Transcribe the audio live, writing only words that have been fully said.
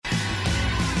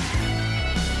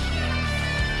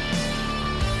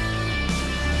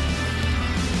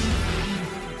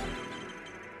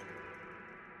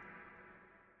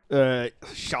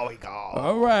Shall we go?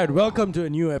 Alright, welcome to a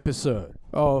new episode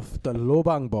of the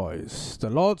Lobang Boys, the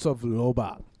Lords of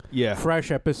Lobang. Yeah.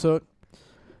 Fresh episode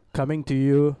coming to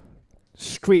you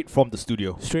Straight from the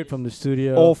studio. straight from the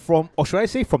studio. Or should I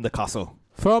say from the castle?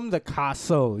 From the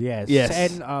castle, yes. Yes.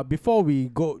 And before we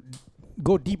go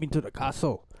deep into the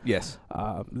castle, Yes.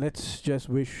 let's just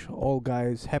wish all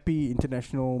guys happy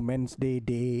International Men's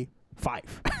Day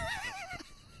 5.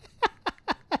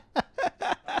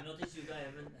 I noticed you guys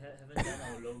haven't done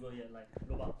our logo yet, like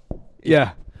Lobang.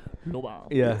 Yeah. Lobang.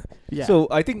 Yeah. Yeah. So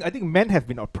I think men have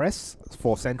been oppressed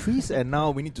for centuries, and now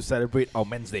we need to celebrate our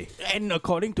Men's Day. And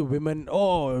according to women,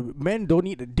 men don't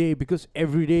need a day because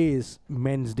every day is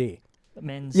Men's Day.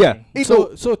 Men's Yeah. Day.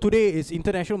 So today is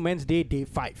International Men's Day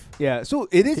 5. Yeah. So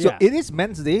it is. Yeah. It is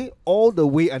Men's Day all the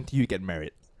way until you get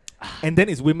married, and then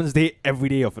it's Women's Day every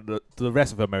day of the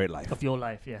rest of your married life. Of your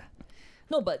life, yeah.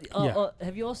 No, but Yeah.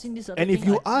 have you all seen this other And if thing?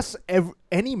 you ask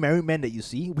any married man that you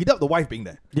see, without the wife being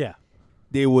there, Yeah.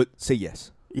 they would say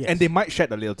yes. Yes. And they might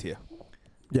shed a little tear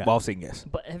yeah. while saying yes.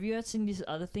 But have you seen this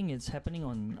other thing? It's happening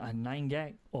on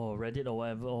 9gag or Reddit or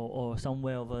whatever, or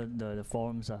somewhere over the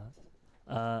forums.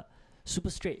 Super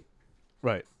straight.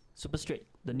 Right. Super straight.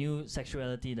 The new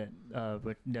sexuality that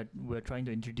we're trying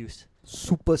to introduce.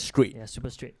 Super straight. Yeah, super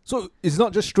straight. So it's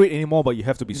not just straight anymore, but you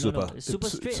have to be No, super. it's super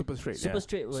straight. Super straight. Super yeah.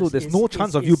 straight. So there's no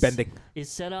chance of you bending. It's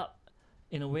set up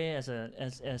in a way as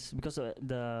because of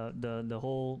the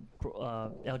whole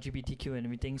LGBTQ and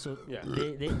everything. So Yeah.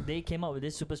 they came up with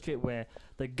this super straight where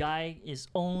the guy is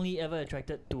only ever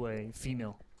attracted to a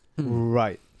female.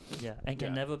 Right. Yeah, and can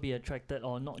Yeah. never be attracted,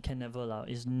 or not can never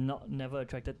is never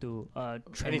attracted to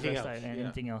Anything else, transvestite and yeah.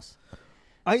 anything else.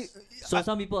 I So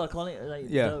some people are calling it like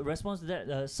Yeah. the response to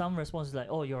that. Some response is like,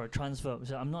 "Oh, you're a transphobe."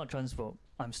 So I'm not a transphobe.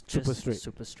 I'm Super just straight.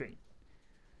 super straight.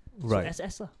 right. So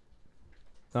SS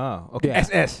lah. Okay. Yeah.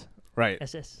 SS. Right.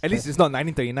 SS. At least it's not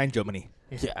 1939 Germany.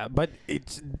 Yeah, but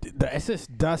the SS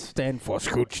does stand for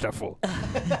Scrooge Shuffle.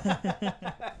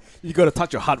 You gotta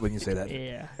touch your heart when you say that.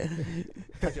 Yeah.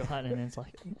 Touch your heart and then it's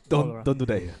like all around. Don't do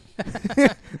that here.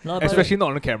 No, but Especially not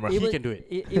on the camera. He was- can do it.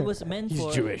 It was meant He's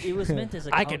for. Jewish. It was meant as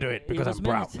a. I can do it because was I'm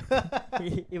meant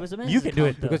it was meant. You as a can do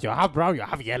it counter. because you're half brown, you're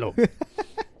half yellow.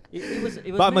 It was But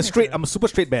I'm meant a as straight. I'm a super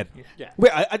straight man. Yeah.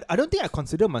 Wait, I don't think I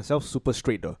consider myself super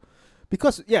straight though,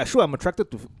 because yeah, sure I'm attracted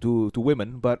to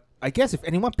women, but I guess if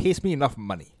anyone pays me enough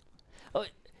money,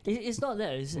 It's not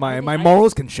that. It's, my I think-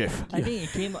 morals can shift. I think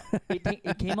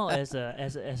it came out as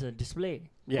a display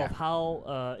Yeah. of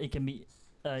how it can be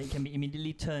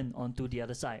immediately turned onto the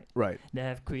other side. Right. They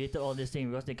have created all this thing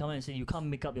because they come and say you can't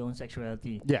make up your own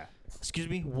sexuality. Yeah. Excuse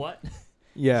me, what?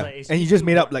 Yeah. like, And you just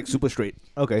made up like super straight.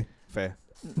 Okay. Fair.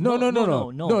 No. the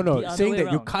other Saying way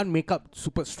that you around. can't make up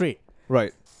super straight.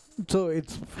 Right. So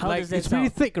it's How like does that it's pretty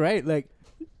sound? thick, right? Like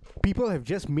people have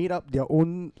just made up their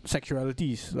own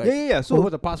sexualities. Like, Yeah. So over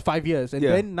the past 5 years, and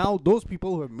Yeah. then now those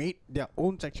people who have made their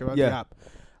own sexuality Yeah. up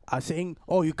are saying,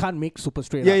 "Oh, you can't make super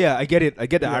straight." yeah, up. yeah. I get it. I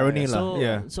get the Yeah, irony, yeah. lah.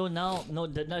 Yeah. So now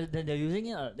they're using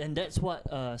it, and that's what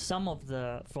some of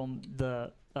the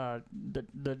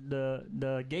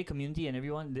gay community and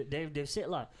everyone they've said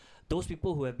lah. Those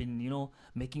people who have been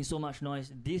making so much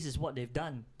noise, this is what they've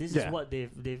done. This Yeah. is what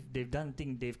they've done.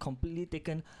 They've completely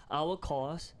taken our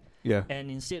cause, Yeah.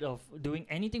 and instead of doing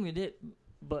anything with it,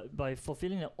 but by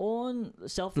fulfilling their own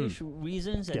selfish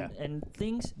reasons and, Yeah. and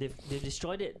things, they've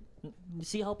destroyed it. You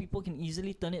see how people can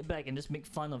easily turn it back and just make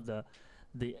fun of the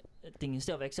thing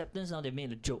instead of acceptance. Now they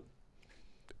made a joke.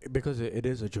 Because it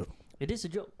is a joke. It is a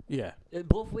joke. Yeah.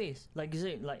 Both ways. Like you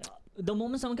say, like the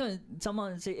moment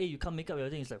someone say, "Hey, you can't make up your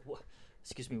thing," it's like, what?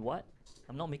 Excuse me, what?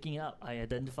 I'm not making it up. I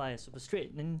identify as super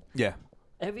straight. And Yeah.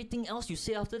 everything else you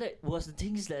say after that was the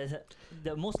things that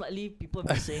most likely people have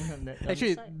been saying on that.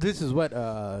 Actually, this is what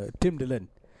Tim Dillon,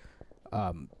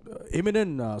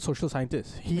 eminent social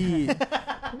scientist, he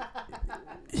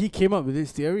came up with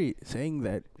this theory saying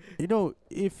that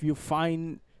if you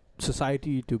find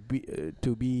society to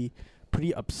be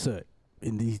pretty absurd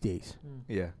in these days,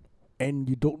 Yeah. and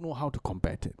you don't know how to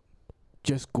combat it,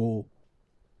 just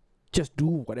do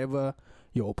whatever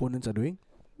your opponents are doing,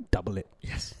 double it,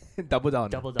 yes, Double down.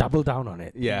 double down on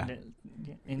it. Yeah.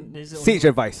 And there's Sage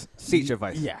advice. Sage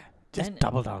advice. Yeah, just And-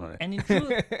 double down on it. And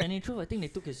in truth, I think they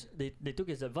took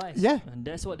his advice. Yeah. And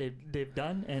that's what they've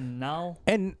done. And now,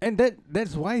 And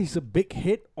that's why he's a big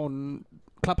hit on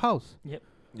Clubhouse. Yeah.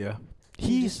 you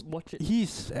He's just watch it.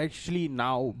 he's actually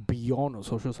now beyond a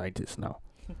social scientist now.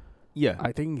 Yeah.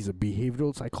 I think he's a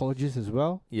behavioral psychologist as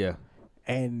well, Yeah.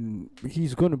 and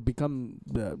he's going to become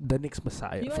the next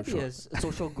messiah He for might be sure. a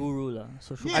social guru lah.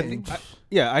 Social I guru. think.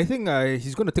 I think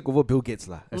he's going to take over Bill Gates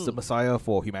lah as the Mm. messiah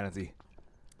for humanity.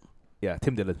 Yeah,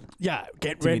 Tim Dillon. Yeah,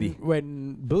 Timmy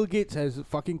when Bill Gates has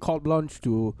fucking carte blanche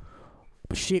to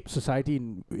shape society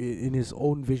in his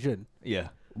own vision, Yeah.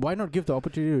 why not give the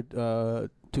opportunity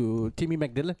to Timmy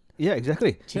McDillon? Yeah,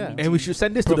 exactly. Timmy Yeah. And we should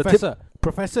send this to the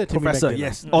Professor Timmy Professor, McDillon.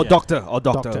 yes. Mm, Or yeah.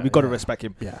 doctor. We got to yeah. respect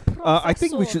him. Yeah. I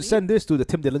think we should send this to the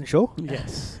Tim Dillon show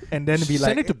Yes. and then be like,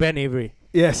 Send it to Ben Avery.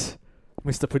 yes,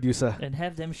 Mr. Producer. and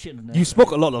have them shit on You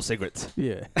smoke a lot of cigarettes.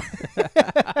 Yeah.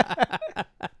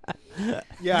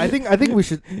 Yeah, I think we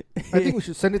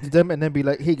should send it to them and then be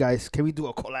like, hey guys, can we do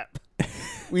a collab?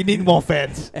 We need more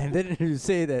fans. And then you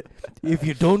say that if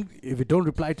you don't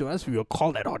reply to us, we will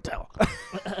call that hotel.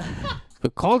 We'll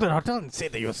call that hotel and say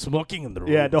that you're smoking in the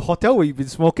room. Yeah, the hotel where you've been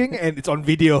smoking and it's on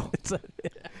video.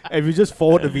 And we just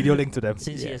forward the video link to them.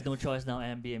 Since Yeah. he has no choice now,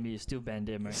 Airbnb is still banned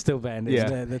him, right? Still banned.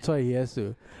 Yeah. That's why he has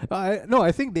to. No,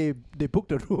 I think they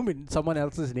booked a room in someone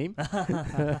else's name.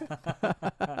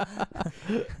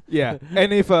 Yeah.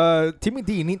 And if Timmy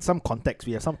D needs some context,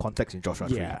 we have some context in Joshua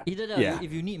Tree. Yeah. Either that, Yeah. or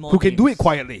if you need more Who can do it names.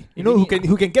 quietly. You If know, you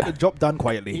who can get the job done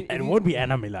quietly. And it won't be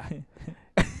Anna Miller.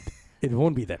 It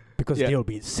won't be them because Yeah. they'll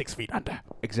be 6 feet under.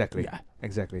 Exactly. Yeah.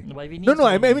 Exactly. But if he No, needs no.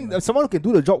 I more mean, names, someone who can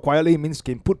do the job quietly means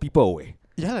can put people away.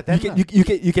 Yeah,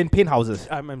 You can paint houses.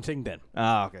 I'm saying then.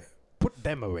 Ah, okay. Put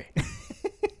them away.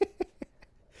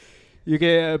 You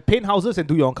can paint houses and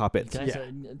do your own carpets. guys, Yeah.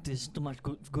 there's too much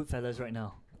good fellas right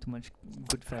now. Too much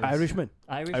good fellas. Irishman.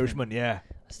 Irishman, yeah,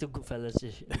 Still good fellas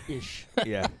ish.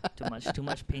 yeah. Too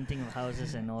much painting of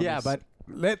houses and all Yeah, this. but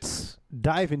let's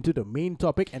dive into the main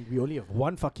topic, and we only have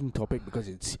one fucking topic because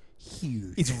it's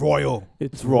huge. It's royal.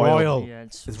 It's royal. royal. yeah,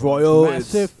 It's royal.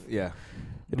 Massive. Yeah.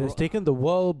 It has taken the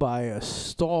world by a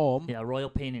storm. Yeah, royal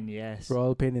pain in the ass.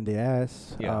 Royal pain in the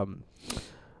ass. Yeah.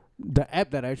 The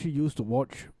app that I actually use to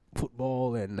watch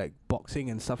football and like boxing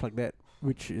and stuff like that,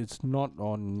 which is not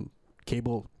on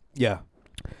cable, Yeah.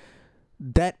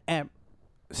 that app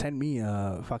sent me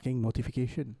a fucking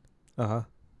notification. Uh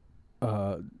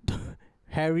huh.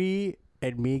 Harry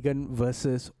and Meghan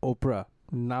versus Oprah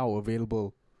now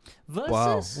available. Versus.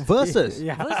 Wow. Versus.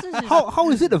 Yeah. Versus is How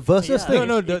is it a versus yeah, thing?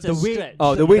 No, it's the a way- stretch.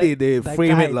 Oh, the way they That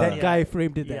frame guy, it, lah. That Yeah. guy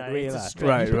framed it Yeah, that way, it's a lah. stretch.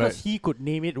 Right, Because right. he could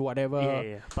name it whatever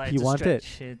yeah. But he it's a wanted.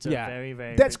 stretch. It's Yeah. a very,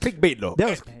 very. That's big- clickbait though. That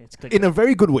was It's In a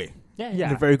very good way. yeah, In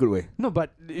Yeah. a very good way. no,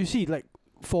 but you see, like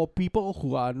for people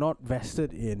who are not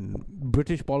vested in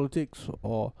British politics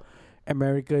or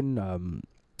American,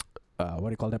 what do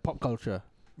you call that, pop culture,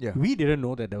 Yeah. we didn't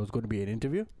know that there was going to be an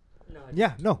interview. No,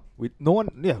 Yeah. No. We didn't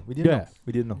know. We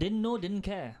didn't know. Didn't know, didn't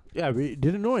care. Yeah, we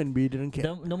didn't know and we didn't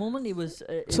care. The moment it was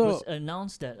So-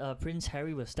 announced that Prince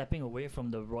Harry was stepping away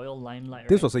from the royal limelight.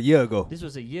 This right? was a year ago. This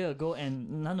was a year ago,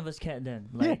 and none of us cared then.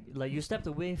 Yeah. Like you stepped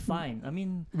away, fine. I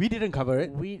mean, We didn't cover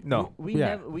it. No. we Yeah.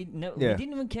 never, we Yeah.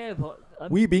 didn't even care about.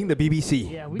 We being the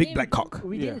BBC, yeah, we big didn't- black cock.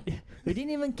 We Yeah. didn't. We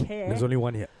didn't even care. There's only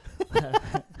one here.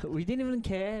 We didn't even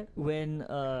care when.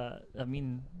 I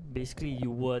mean, basically,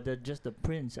 you were just the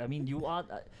prince. I mean, you are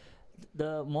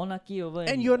the monarchy over.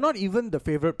 And you're not even the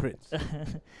favorite prince.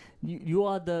 you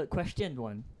are the questioned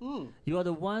one. You are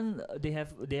the one. They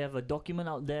have a document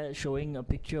out there showing a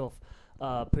picture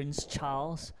of Prince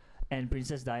Charles and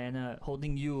Princess Diana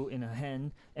holding you in her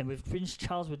hand, and with Prince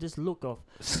Charles with this look of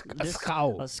A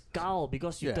scowl. a scowl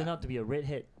because you Yeah. turned out to be a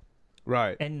redhead,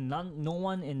 Right. and no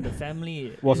one in the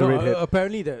family Was a No, redhead.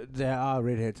 apparently there are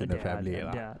redheads in the there are- family. there-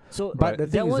 lah. there are. So But the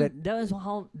that thing is one, that- that is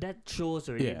how that shows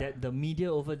already Yeah. that the media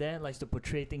over there likes to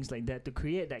portray things like that to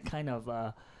create that kind of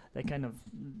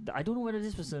I don't know whether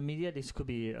this was the media, this could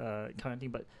be current thing,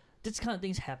 but this kind of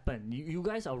things happen. You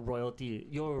guys are royalty.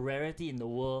 You're a rarity in the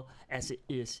world as it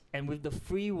is, and with the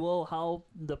free world, how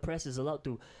the press is allowed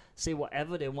to say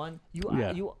whatever they want,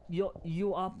 Yeah.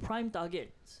 you are prime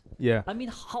targets. Yeah. I mean,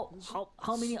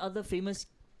 how many other famous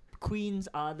queens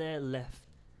are there left?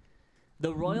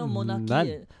 The royal monarchy,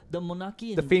 None. the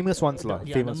monarchy, The in- famous ones, lah.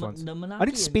 yeah, Famous the ones. The monarchy I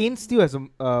think in- Spain still has a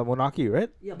monarchy, right?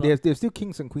 Yeah, They but have still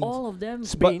kings and queens. all of them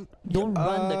Spain don't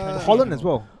run the country. Holland as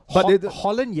anymore. well. But they,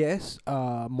 Holland, yes.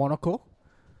 Monaco.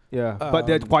 yeah, but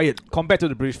they're Um, quiet compared to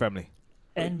the British family.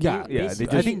 And Yeah, they yeah, they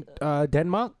basically- I think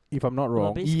Denmark, if I'm not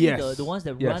well, wrong. basically Yes, the ones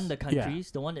that yes. run the Yeah.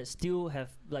 countries, the one that still have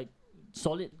like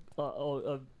solid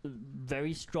or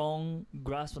very strong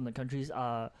grasp on the countries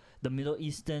are the Middle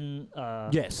Eastern.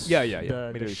 Yes. Yeah, yeah, yeah.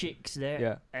 The Middle East. sheiks there,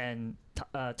 Yeah. and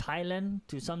Thailand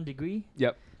to some degree.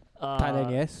 Yep.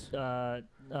 Thailand, yes.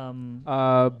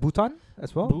 Bhutan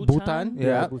as well. Bhutan, Yeah,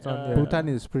 yeah. Bhutan. Yeah. Bhutan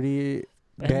is pretty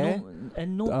there.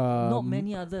 and not Um,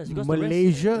 many others because the rest-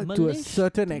 Malaysia, to a Malaysia-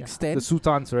 certain yeah. extent. The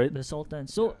sultans, right? the Sultan.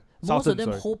 So most Sultan, of them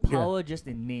sorry. hold Yeah. power just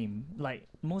in name. Like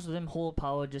most of them hold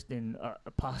power just in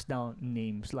passed down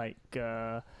names. Like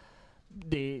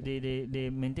they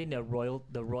maintain the royal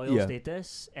Yeah.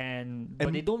 status, but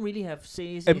And- they don't really have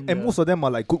says And in most of them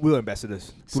are like goodwill ambassadors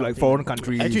to like Something foreign like-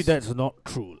 countries. Actually, that's not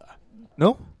true, lah.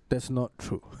 no. That's not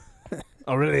true.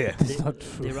 Oh really? Yeah. That's they, not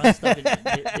true. they run stuff in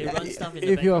they run stuff in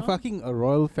the If you are background. fucking a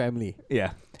royal family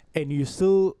Yeah. and you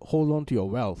still hold on to your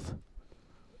wealth,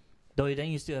 Though then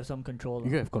you still have some control.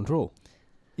 you have control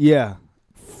Yeah.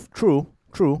 True.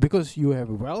 True. because you have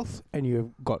wealth and you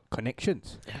have got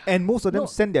connections. And most of them No.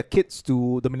 send their kids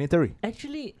to the military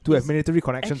Actually, to have it's- military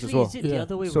connections as actually, well. is it the Yeah.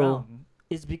 other way So- around?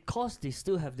 It's because they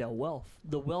still have their wealth,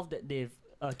 the wealth that they've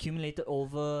accumulated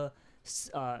over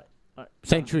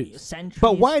Centuries. Centuries.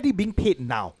 But why are they being paid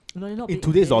now? No, they're not in paid-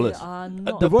 today's they dollars? are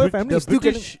not. The royal family the is still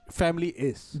British family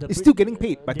is. The It's Brit- still getting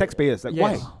paid by they- taxpayers. Like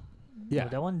yes. why? Yeah. No,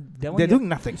 that one. They're you have- doing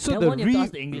nothing. So that the one you have to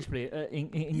ask the English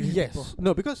English yes. people.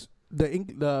 No, because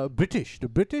the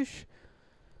British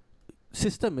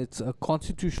system, it's a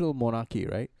constitutional monarchy,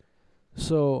 right?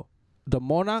 So the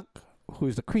monarch, who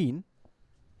is the queen,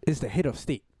 is the head of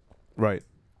state. Right.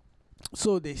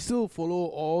 So they still follow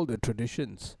all the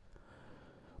traditions.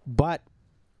 But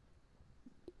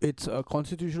it's a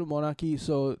constitutional monarchy,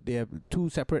 so they have two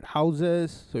separate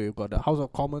houses. So you've got the House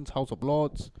of Commons, House of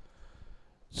Lords.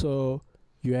 So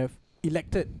you have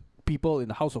elected people in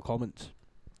the House of Commons.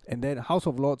 And then House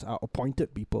of Lords are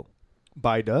appointed people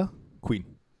By the Queen.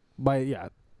 by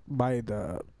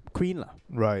the Queen lah,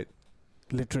 Right.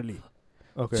 literally.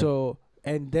 Okay. So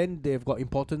and then they've got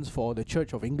importance for the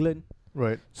Church of England.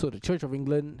 right. So the Church of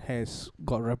England has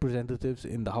got representatives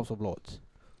in the House of Lords.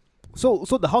 So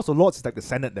the House of Lords is like the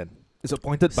Senate then. It's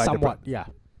appointed by Somewhat, yeah.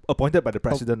 appointed by the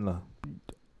president lah.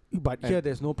 But And- here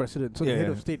there's no precedent. So Yeah, the head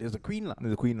yeah. of state is the Queen lah.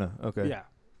 The Queen lah. Okay. Yeah.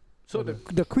 So Okay.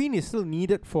 the Queen is still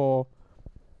needed for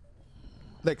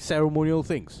like ceremonial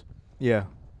things. Yeah.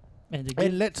 And they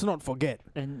And give, let's not forget,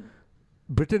 and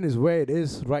Britain is where it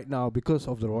is right now because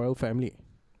of the royal family.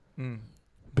 Mm.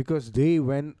 Because they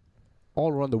went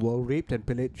all around the world, raped and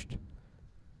pillaged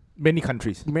Many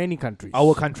countries. many countries.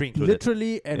 Our country included.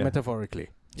 literally and Yeah. metaphorically.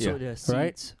 so Yeah. their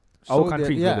Right? seats. Our So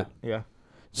country they- yeah. included. Yeah.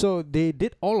 So they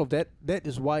did all of that. That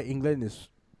is why England is,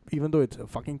 even though it's a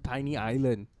fucking tiny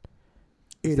island,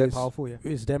 It's it that is powerful, yeah.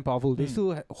 It's damn powerful. They Mm.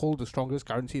 still hold the strongest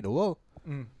currency in the world,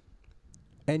 Mm.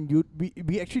 and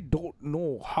we actually don't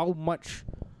know how much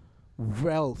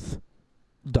wealth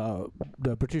the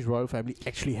British royal family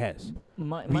actually has. We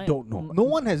don't know. No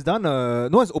one has done no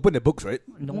one's opened their books, right?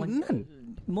 No one.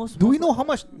 None. Most. Do we most know how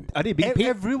much are they being paid?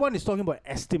 Everyone is talking about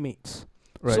estimates.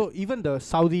 Right. So even the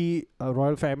Saudi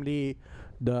royal family,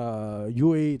 the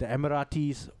UAE, the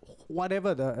Emiratis,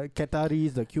 whatever, the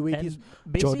Qataris, the Kuwaitis,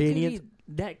 And basically, Jordanians,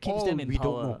 that keeps all them in we don't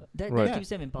power. know. That Right. keeps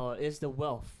them in power is the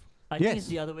wealth. I Yes. think it's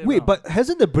the other way Wait, around. but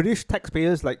hasn't the British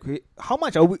taxpayers how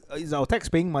much is our tax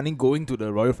paying money going to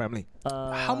the royal family?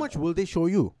 how much will they show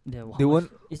you? Yeah, how They much-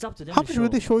 won't- It's up to them. How to much will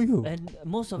they show you? And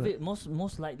most of Right. it,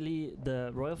 most likely,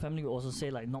 the royal family will also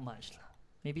say like not much,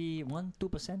 maybe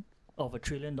 1-2% of $1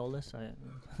 trillion.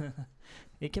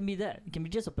 It can be that. It can be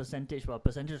just a percentage, but a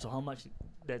percentage of how much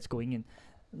that's going in.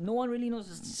 No one really knows.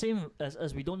 It's the same as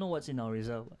us. We don't know what's in our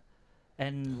reserve,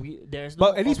 and there's no.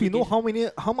 But at least we know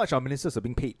obligation- how much our ministers are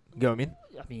being paid. You get what I mean?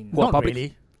 I mean, What, Not public-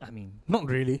 really. I mean, Not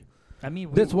really. That's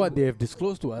That's what they have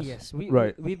disclosed to us. Yes,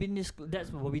 Right. we've been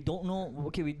that's what we don't know.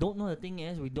 Okay, we don't know. The thing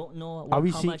is, we don't know Are we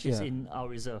how see- much is yeah. in our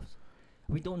reserves.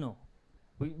 We don't know.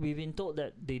 We've been told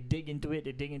that they dig into it.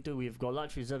 We've got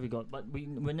large reserve. But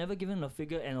we're never given a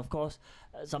figure. And of course,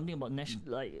 something about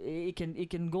national, like it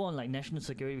can go on like national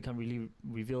security. We can't really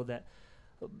reveal that.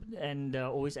 And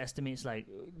always estimates like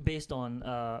based on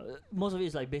most of it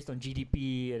is like based on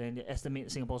GDP, and then they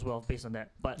estimate Singapore's wealth based on that.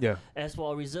 But Yeah. as for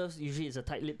our reserves, usually it's a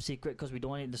tight-lipped secret because we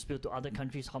don't want it to spill to other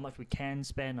countries how much we can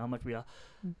spend, how much we are.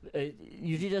 It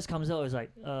usually just comes out as like,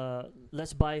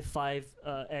 let's buy 5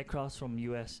 aircrafts from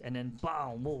US, and then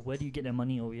bam, whoa, where do you get the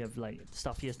money? Or we have like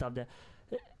stuff here, stuff there,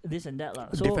 this and that lah.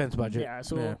 So Defense budget. Yeah.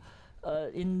 So. Yeah.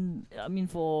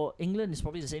 For England, it's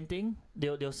probably the same thing.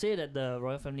 They'll say that the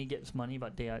royal family gets money,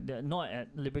 but they're not at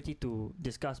liberty to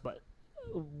discuss. But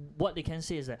what they can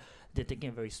say is that they're taking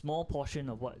a very small portion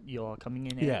of what you're coming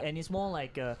in, Yeah. and it's more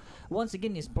like once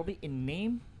again, it's probably in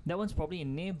name. That one's probably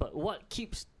in name, but what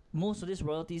keeps most of these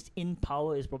royalties in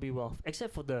power is probably wealth,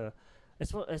 except for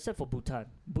Bhutan.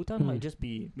 Bhutan might just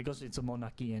be because it's a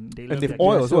monarchy and they love they've their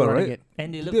oil king. as well, running right? it.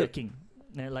 And they love They- their king.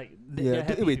 And like they're Yeah.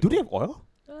 happy Wait, do they people. have oil?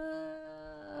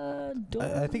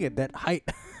 I think at that height,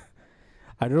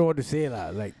 I don't know what to say lah.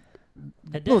 Like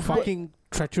At no that height- fucking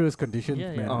treacherous conditions,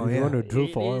 Yeah, yeah. man. Oh, if you yeah. want to drill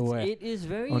It for oil, is- where? It is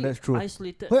very Oh, that's true.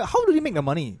 isolated. Wait, how do they make the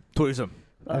money? Tourism.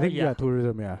 I think yeah,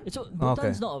 tourism. Yeah, So Okay.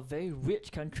 Bhutan's not a very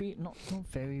rich country. Not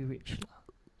very rich.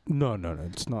 No,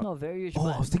 it's not. Not very rich, Oh,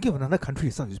 I but was thinking of another country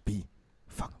that starts with B.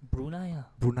 Fuck. Brunei.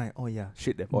 Brunei. Oh yeah.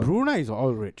 Shit. That boy. Brunei is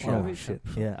all rich. Oh All Yeah. rich, shit.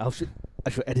 ah. Yeah. I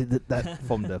should edit that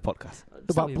from the podcast.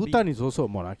 But Bhutan is also a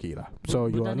monarchy, lah. So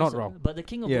you are not wrong. But the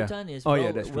king of Yeah. Bhutan is Oh, well,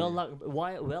 yeah, that's true.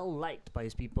 well liked by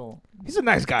his people. He's a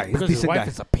nice guy. He's a Because his decent wife guy.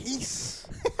 is a piece.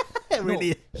 really.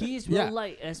 No, he is Yeah. well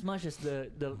liked as much as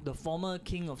the former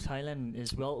king of Thailand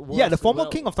is well. Yeah, the was former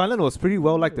well- king of Thailand was pretty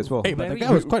well liked as well. Hey, but the Very-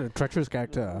 guy was quite a treacherous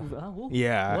character. Who?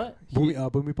 Yeah.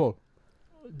 What? Bhumipol.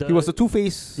 He was a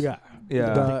two-face. Yeah.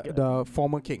 Yeah. The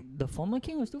former king. The former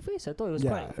king was Two-Face. I thought it was Yeah.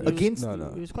 quite it was- Against- No.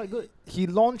 It was quite good. He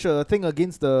launched a thing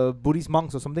against the Buddhist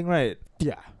monks or something, right?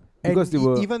 Yeah. Because And they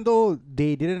were- even though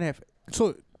they didn't have,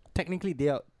 so technically they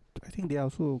are, I think they are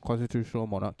also constitutional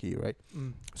monarchy, right?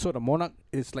 So the monarch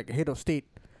is like head of state.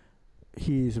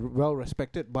 He is well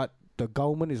respected, but the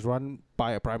government is run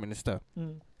by a prime minister.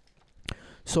 Mm.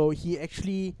 So he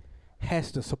actually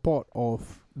has the support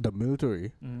of the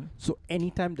military. Mm. So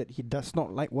anytime that he does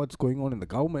not like what's going on in the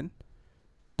government,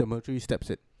 the military steps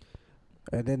in,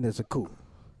 and then there's a coup.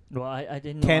 Well, I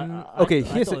didn't. Can- know. okay, I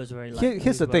here's thought a- it was very here- liked.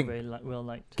 here's the thing. Very well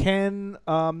liked. Can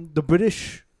the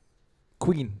British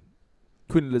Queen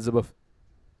Elizabeth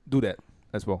do that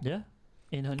as well? Yeah,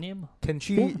 in her name. Can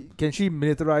she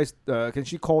militarize? Can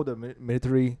she call the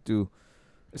military to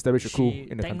establish a coup She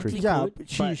in the country? technically Yeah, could,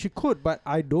 she but- she could, but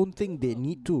I don't think they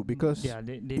need to because Yeah,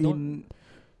 they don't.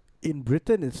 in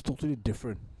Britain it's totally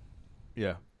different.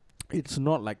 Yeah. It's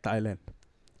not like Thailand,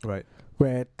 Right.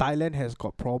 where Thailand has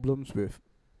got problems with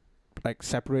like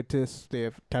separatists. They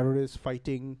have terrorists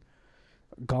fighting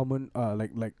government,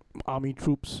 like army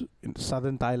troops in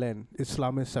southern Thailand,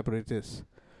 Islamist separatists,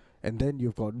 and then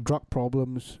you've got drug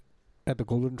problems at the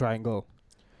Golden Triangle.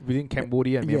 Within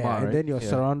Cambodia and Myanmar, and right? then you're Yeah.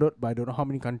 surrounded by I don't know how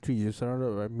many countries. You're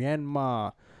surrounded by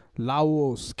Myanmar,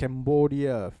 Laos,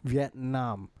 Cambodia,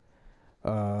 Vietnam.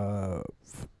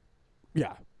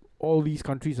 Yeah, all these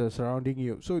countries are surrounding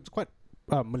you. So it's quite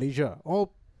Malaysia.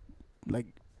 All like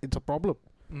it's a problem.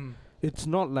 Mm. It's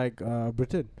not like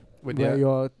Britain When where they're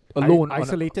you're alone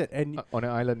isolated, and on an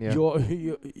island. Yeah.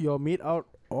 you're made out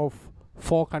of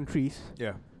 4 countries,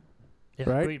 Yeah. Yeah,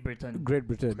 right? Great Britain. Great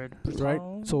Britain, Great right?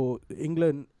 Britain. So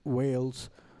England, Wales,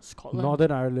 Scotland.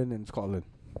 Northern Ireland, and Scotland.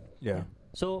 Yeah.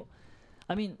 So,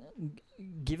 I mean,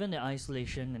 given their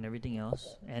isolation and everything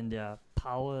else, and their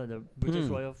power, the British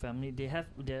Hmm. royal family,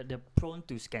 they're prone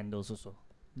to scandals also.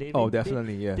 They've Oh, been- they-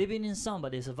 definitely. Yeah. They've been in some,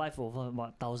 but they survived for over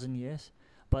 1,000 years.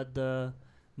 But the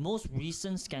most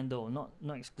recent scandal, not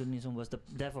excluding this one, was the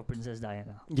death of Princess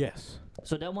Diana. Yes,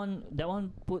 So that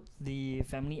one put the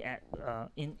family at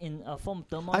in a form of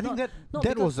turmoil. I think that no,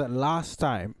 that was because- the last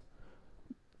time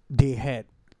they had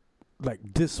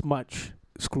like this much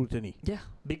scrutiny. Yeah,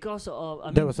 because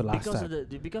of That was the last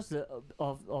because time.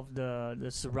 of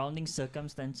the surrounding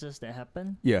circumstances that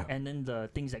happened, Yeah. and then the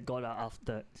things that got her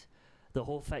after, the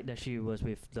whole fact that she was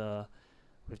with the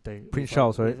Prince with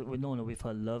Charles, her, right? with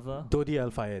her lover. Dodi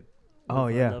Al Fayed. Oh,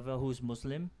 with her yeah. lover who's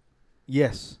Muslim.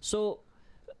 Yes. So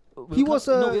He was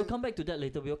no. a- We'll come back to that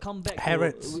later. We'll come back.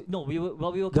 Harrods. We will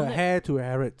The come back. heir to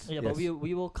Harrods. Yeah, Yes. but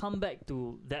we will come back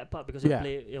to that part because Yeah.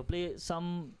 it'll play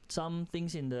some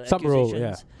things in the Some role,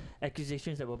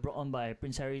 accusations that were brought on by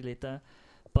Prince Harry later.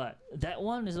 But that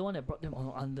one is the one that brought them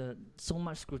under so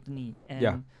much scrutiny, and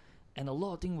Yeah. and a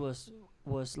lot of things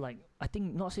was like, I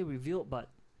think, not say revealed but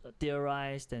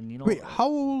theorized, and Wait, how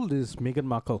old is Meghan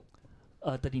Markle?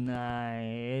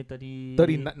 39,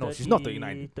 39 no, she's not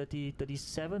 39.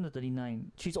 37 or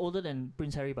 39. She's older than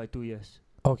Prince Harry by 2 years.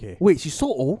 Okay. Wait, she's so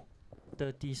old?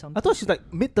 30 something. I thought she's like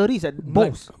mid-30s at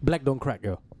Black, most. black don't crack,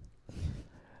 yo.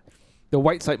 The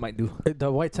white side might do.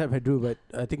 The white side would do, but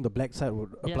I think the black side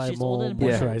would Yeah, apply she's more older than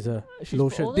Prince Harry. moisturizer. She's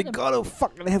lotion. older They than- gotta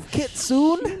fucking have kids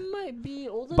soon. She might be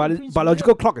older than Prince Biological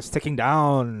William. clock is ticking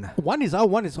down. One is out,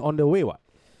 one is on the way. What?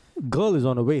 Girl is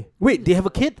on the way. Wait, they have a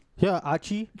kid? Yeah,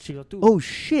 Archie. She got 2. Oh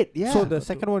shit! Yeah. So the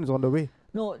second one is on the way.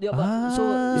 No, yeah, but Ah. so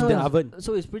In so the it's- oven.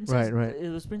 So it's Princess. Right, right. It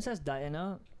was Princess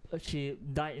Diana. She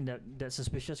died in that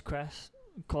suspicious crash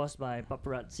caused by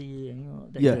paparazzi.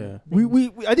 And, that Yeah. kind of we,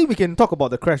 things. we I think we can talk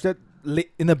about the crash that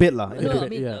in a bit lah. in a No, bit, I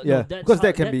mean, yeah. Yeah, that's because how-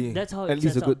 that can be that's how at it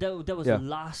least a sets good- up. That was yeah. the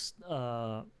last.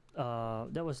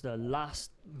 That was the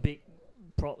last big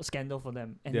scandal for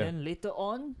them, and Yeah. then later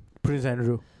on, Prince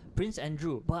Andrew. Prince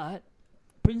Andrew. But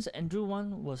Prince Andrew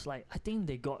one was like, I think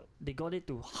they got it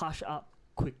to hush up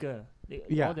quicker.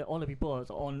 Yeah. All the people are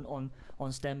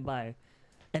on standby,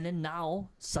 and then now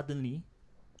suddenly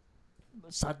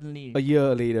A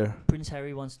year later. Prince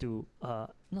Harry wants to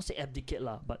not say abdicate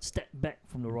lah, but step back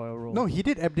from the royal role. No, he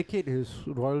did abdicate his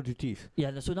royal duties.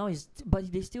 Yeah, so now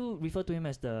but they still refer to him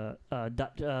as the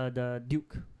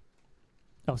Duke.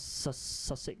 Oh,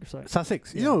 Sussex, right?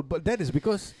 Sussex. You Yeah. know, but that is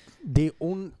because they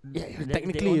own.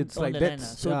 Technically, it's like the land,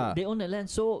 that's so yeah. they own the land.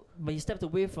 So, but he stepped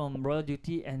away from royal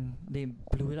duty and they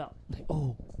blew it up. Like,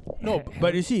 oh, No, ha-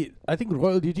 but you see, I think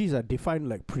royal duties are defined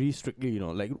like pretty strictly. You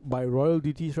know, like by royal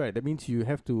duties, right? That means you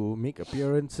have to make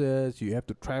appearances, you have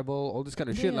to travel, all this kind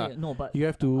of shit, lah. No, but You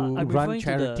have to I'm run referring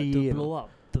charity. to the and- blow up.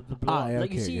 The blow Ah, up. yeah,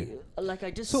 Like you okay, see, okay. like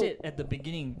I just So- said at the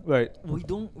beginning, Right.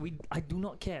 I do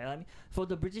not care. I mean, for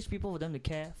the British people, for them to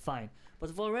care, fine.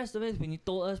 But for the rest of it, when you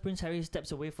told us Prince Harry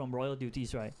steps away from royal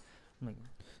duties, right? I'm like,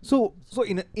 So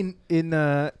in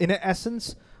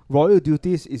essence, royal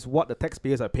duties is what the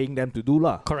taxpayers are paying them to do,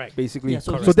 lah. Correct. Basically. Yeah,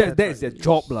 so So, he that steps- that is their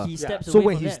job, lah. he steps So away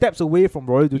when from he that. steps away from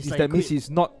royal duties, like that means quit.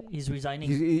 he's He's resigning.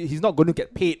 he's not going to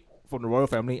get paid from the royal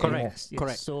family Correct. anymore. Yes,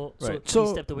 Correct. So, Right. so he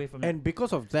So- stepped away from And that.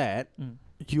 because of that, Mm.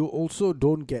 you also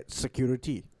don't get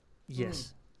security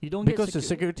Yes. You don't because get the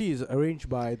security is arranged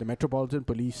by the Metropolitan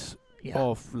Police yeah.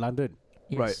 of London.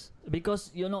 Yes. Right. Because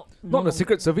you're not Not the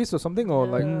Secret Service or something, or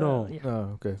like No.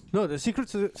 yeah. Okay. No, the Secret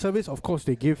Service, of course,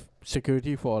 they give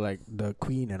security for like the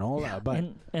Queen and all that. But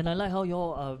and I like how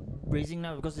y'all are raising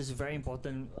now because it's very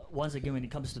important once again when it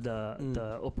comes to the Mm.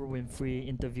 the Oprah Winfrey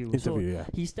interview. So interview, yeah.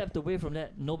 he stepped away from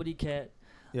that. Nobody cared.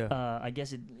 Yeah. I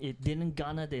guess it didn't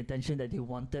garner the attention that they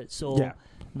wanted. So Yeah.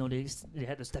 no, they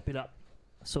had to step it up.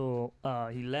 So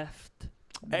he left.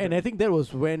 And I think that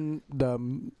was when the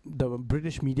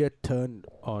British media turned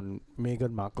on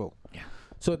Meghan Markle. Yeah.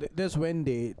 So that's when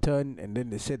they turned and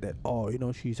then they said that, oh, you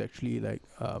know, she's actually like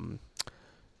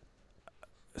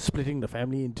splitting the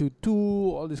family into two,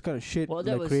 all this kind of shit, well,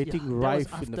 that like was creating that was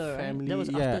rife in the after, right? family. That was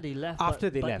yeah. after they left. After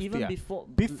but, they but left, even yeah.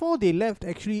 before They left,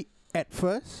 actually, at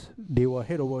first, they were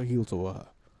head over heels over her.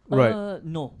 Right.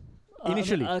 No.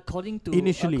 Initially. According to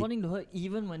her,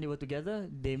 even when they were together,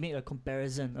 they made a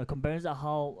comparison of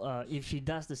how if she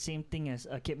does the same thing as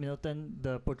Kate Middleton,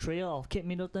 the portrayal of Kate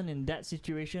Middleton in that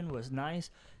situation was nice.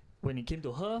 When it came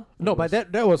to her, No, but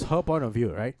that was her point of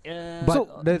view, right? but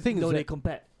So the thing is no, they that-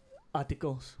 compared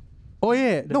articles. Oh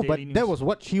yeah, The no, but Daily that News. was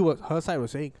what her side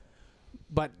was saying.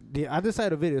 But the other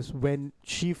side of it is when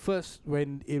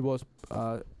it was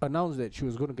announced that she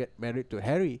was going to get married to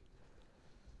Harry,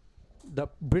 the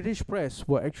British press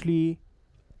were actually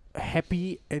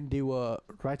happy and they were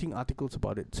writing articles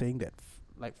about it, saying that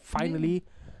finally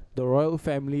the royal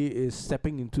family is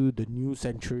stepping into the new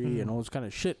century and all this kind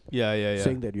of shit. Yeah.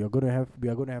 Saying that we are going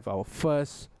to have our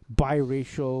first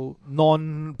biracial,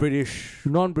 Non-British.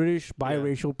 non-British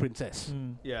biracial princess.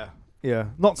 Mm. Yeah.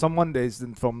 Not someone that is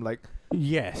from like.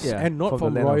 Yes, Yeah, and not from the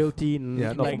from land of- royalty.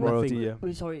 Not like from royalty. nothing. Yeah.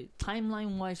 Wait, sorry.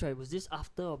 Timeline wise, right? Was this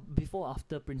after or before or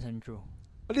after Prince Andrew?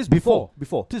 But this before. This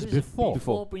This is is before.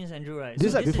 before Prince Andrew, right? This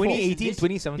is like is- 2018, this-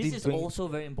 2017. This is also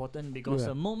very important because Yeah.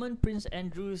 the moment Prince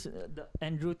Andrew's the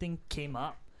Andrew thing came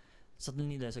up,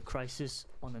 suddenly there's a crisis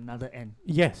on another end.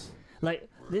 Yes. Like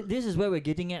this is where we're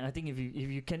getting at. I think if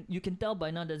you can tell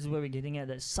by now that's where we're getting at.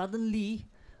 That suddenly,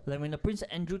 like when the Prince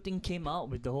Andrew thing came out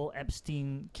with the whole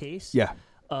Epstein case, Yeah.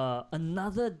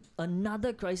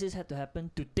 another crisis had to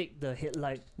happen to take the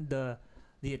headlight the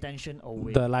attention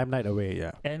away. The limelight away,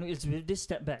 yeah. And it's with this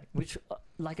step back, which,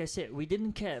 like I said, we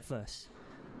didn't care at first.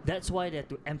 That's why they had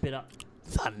to amp it up.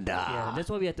 Thunder. Yeah, that's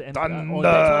why we had to amp it Thunder.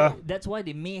 up. Or that's why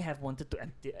they may have wanted to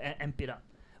amp it up,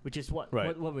 which is what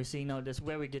we're seeing now. That's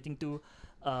where we're getting to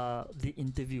the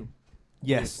interview.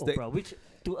 Yes. With Oprah, which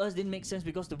to us didn't make sense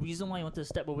because the reason why he wanted to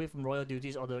step away from royal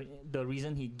duties, or the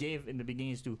reason he gave in the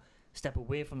beginning, is to step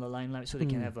away from the limelight so they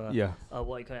can have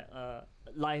what you call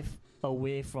it, life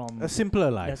away from A simpler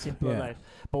life. a simpler yeah. life.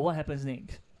 But what happens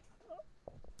next?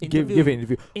 Give an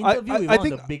interview. Interview with I one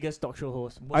think of the biggest talk show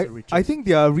hosts. What's the richest? I think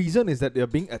their reason is that they're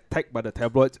being attacked by the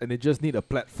tabloids and they just need a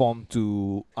platform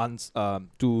to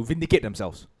vindicate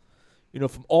themselves. You know,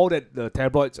 from all that the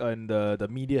tabloids and the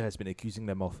media has been accusing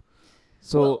them of.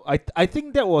 So I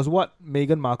think that was what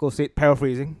Meghan Markle said,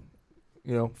 paraphrasing.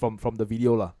 You know, from the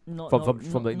video lah. From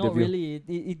the Not interview. really.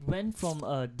 It went from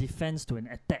a defense to an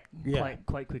attack Yeah.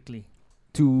 quite quickly.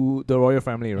 To the royal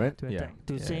family, right? To attack.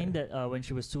 To Yeah, saying yeah. that when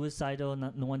she was suicidal,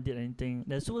 no one did anything.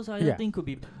 The suicidal Yeah. thing could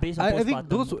be based on I think postpartum.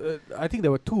 those. I think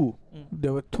there were two. Mm.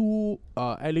 There were two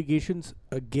allegations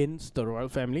against the royal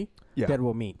family Yeah. that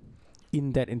were made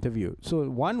in that interview. So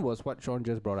one was what Sean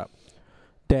just brought up,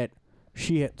 that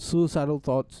she had suicidal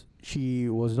thoughts. She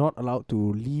was not allowed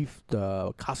to leave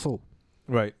the castle.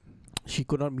 Right. She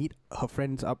could not meet her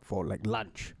friends up for like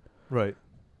lunch, Right.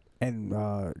 and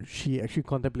she actually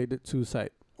contemplated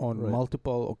suicide on Right.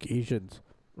 multiple occasions.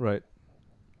 Right.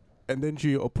 And then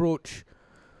she approached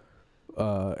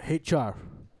HR,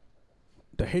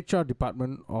 the HR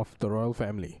department of the royal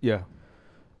family, Yeah.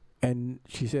 and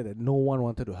she said that no one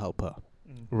wanted to help her.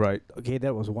 Right. Okay,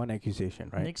 that was one accusation,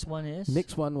 right? Next one is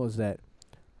Next one was that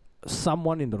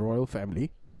someone in the royal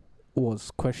family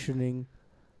was questioning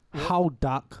What? how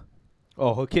dark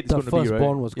Oh, her kid's the going to be, right?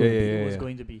 firstborn was yeah, going to yeah, be. yeah, was yeah.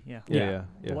 going to be. Yeah.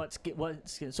 Yeah. What's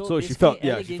so So she basically felt-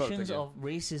 yeah, she felt allegations that, yeah. of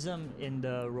racism in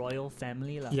the royal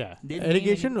family lah. Yeah, Didn't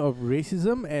allegation mean of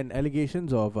racism and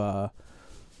allegations of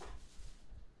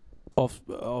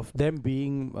them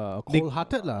being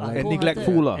cold-hearted lah, any- like And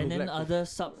neglectful lah. and then Neglectful. other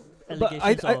sub But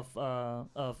allegations I-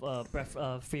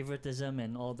 of favoritism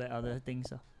and all that other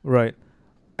things. Right.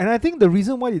 And I think the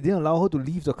reason why they didn't allow her to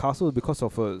leave the castle is because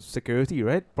of security,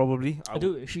 right? Probably.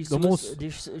 Dude, she's the most-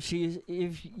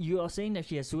 if you are saying that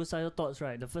she has suicidal thoughts,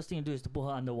 right? The first thing to do is to put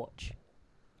her under watch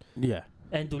yeah.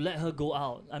 and to let her go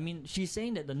out. I mean, she's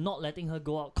saying that the not letting her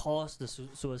go out caused the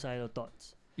suicidal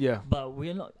thoughts. Yeah. But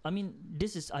we're not. I mean,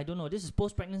 this is I don't know. This is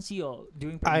post pregnancy or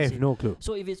during I pregnancy. have no clue.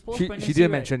 So if it's post She pregnancy, did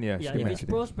right, mention, yeah. She yeah, did if it's mention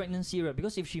it. post pregnancy, right?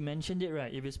 Because if she mentioned it,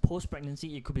 right, if it's post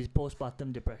pregnancy, it could be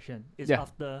postpartum depression. It's Yeah.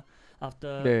 after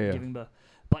Yeah. giving birth.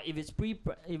 But if it's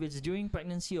if it's during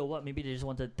pregnancy or what, maybe they just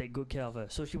wanted to take good care of her.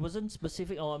 So she wasn't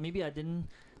specific, or maybe I didn't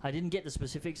get the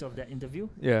specifics of that interview.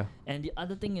 Yeah. And the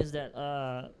other thing is that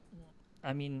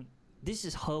I mean, this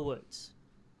is her words,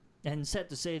 and sad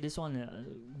to say, this one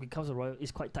because of royal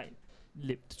is quite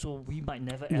tight-lipped. So we might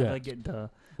never Yeah. ever get the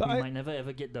But we I- might never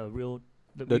ever get the real.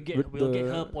 The- we'll get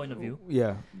the- her point of view.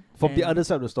 Yeah. From the And other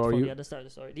side of the From story. the other side of the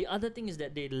story. The other thing is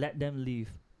that they let them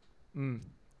leave. Mm.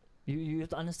 You have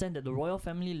to understand that the royal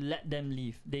family let them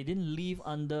leave. They didn't leave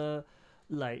under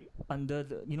the I'm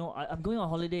going on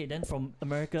holiday. Then from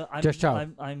America, Just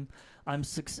child. I'm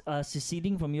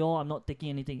seceding from you all. I'm not taking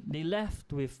anything. They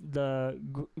left with the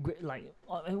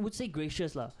I would say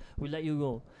gracious lah. We let you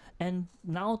go. And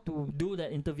now to do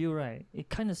that interview, right? It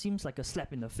kind of seems like a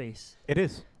slap in the face. It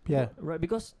is. Yeah. Right,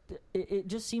 because it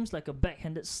just seems like a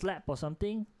backhanded slap or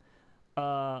something.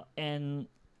 And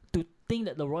to think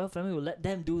that the royal family will let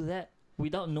them do that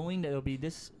without knowing that there'll be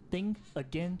this thing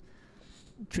again,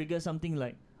 trigger something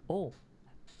like, oh,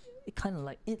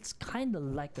 it's kind of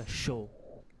like a show.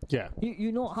 Yeah.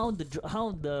 You know how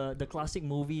the classic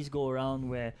movies go around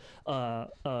where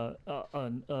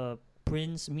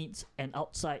prince meets an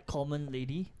outside common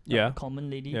lady, Yeah.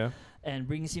 Yeah. and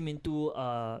brings him into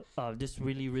this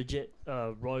really rigid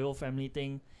royal family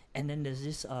thing, and then there's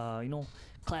this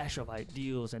clash of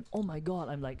ideals, and oh my god,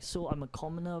 I'm a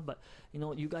commoner, but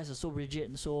you guys are so rigid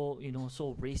and so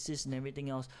so racist and everything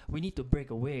else. We need to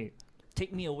break away.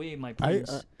 Take me away, my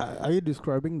prince. Are you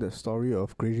describing the story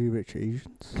of Crazy Rich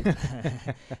Asians?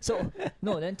 So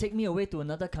no, then take me away to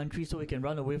another country so we can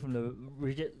run away from the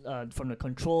rigid, from the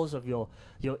controls of your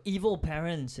evil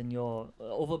parents and your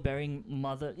overbearing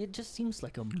mother. It just seems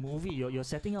like a movie. You're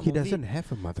setting up. He movie. doesn't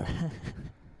have a mother.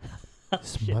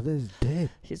 His Shit. mother is dead.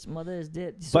 His mother is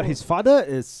dead. But his father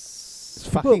is It's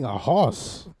fucking a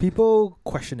horse. People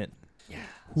question it. Yeah.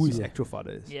 Who his Yeah. actual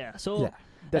father is. Yeah. So Yeah.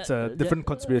 That's a different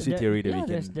conspiracy theory that we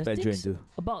there's can venture things into.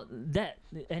 about that,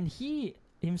 and he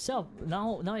himself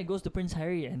now he goes to Prince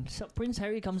Harry, and Prince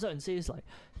Harry comes out and says like,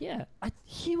 yeah,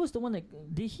 he was the one that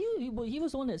he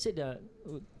was the one that said that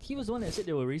he was the one that said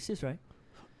they were racist, right?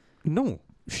 No.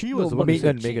 She No, was the but one who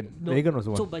said Megan No, Megan was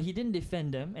the one. So, but he didn't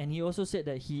defend them, and he also said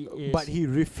that he is. But he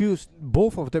refused.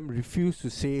 Both of them refused to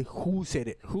say who said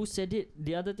it. who said it?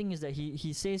 The other thing is that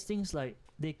he says things like,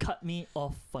 they cut me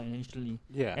off financially,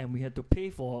 Yeah. and we had to pay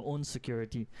for our own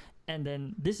security. And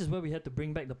then this is where we had to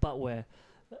bring back the part where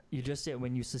you just said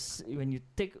when you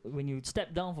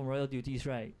step down from royal duties,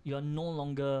 right? You are no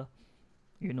longer,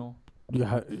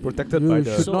 Protected you by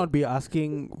the- should So- not be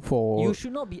asking for. you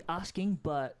should not be asking.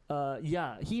 But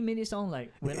yeah, he made it sound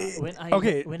like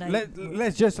Okay, when I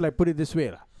let's just like put it this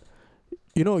way, lah.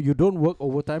 You don't work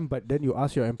overtime, but then you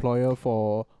ask your employer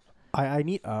for, I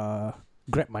need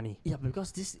Grab money yeah,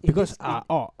 because this in because this,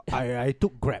 I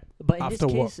took Grab. but in after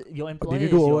this work. case your employer Did you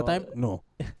do is overtime? No.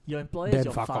 your employer Then is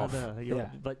your fuck off. father. Yeah.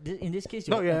 But in this case,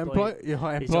 No, your employer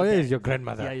dad. is your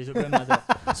grandmother. Yeah, it's your grandmother.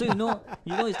 So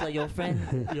it's like your friend,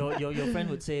 your friend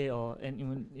would say, or and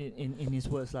even in his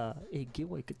words lah, 给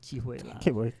我一个机会啦.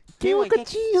 给我个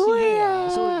机会啊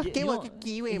So 给我个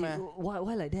机会嘛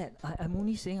why like that? I'm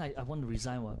only saying I want to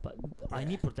resign what, but I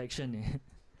need protection.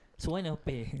 So why not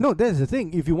pay? No, that's the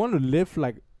thing. If you want to live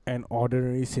like an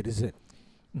ordinary citizen,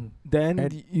 Then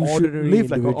An you should ordinary live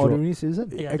like an individual. ordinary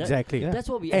citizen. Yeah, exactly, That's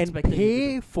what we and expected.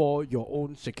 pay for your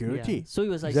own security. Yeah. So he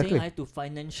was like Exactly. saying I had to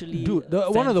financially. Dude,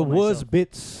 one fend of the for worst myself.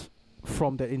 bits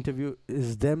from that interview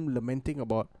is them lamenting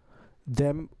about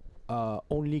them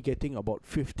only getting about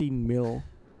 15 mil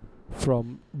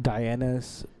from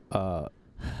Diana's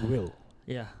will.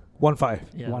 Yeah. 1.5.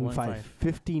 Yeah, 1.5.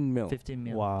 15 mil. 15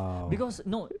 mil. Wow. Because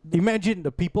no, Imagine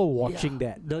the people watching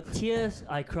yeah, that. the tears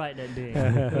I cried that day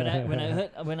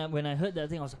when I heard that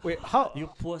thing, I was like, Wait, how you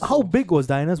poor how soul. big was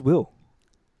Diana's will?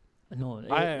 No,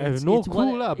 I have it's- no it's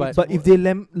clue what- lah, but- it's But if what-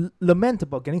 they lament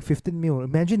about getting 15 mil,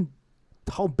 imagine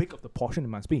how big of the portion it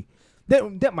must be.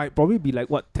 That might probably be like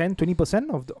what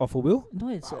 10-20% of a will. no,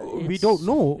 it's, we don't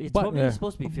know, It's but- probably Yeah.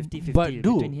 supposed to be 50-50 But between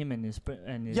dude, him and his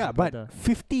Yeah, brother. but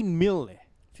 15 mil.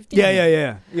 15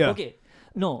 mil. Yeah. Okay,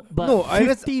 no, but No, I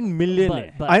understand. 15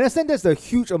 million. but I understand that's a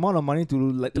huge amount of money to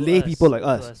like to lay us, people like to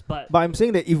us. But But I'm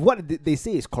saying that if what they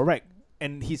say is correct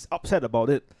and he's upset about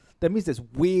it, that means there's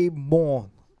way more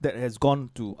that has gone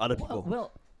to other people.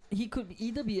 well, he could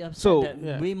either be upset So- that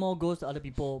Yeah. way more goes to other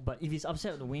people, but if he's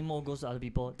upset that way more goes to other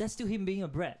people, that's still him being a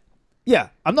brat. Yeah,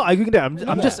 I'm not arguing that. I'm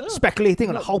No, just no. speculating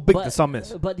on No, how big but- the sum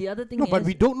is. But the other thing No, is, but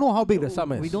we don't know how big the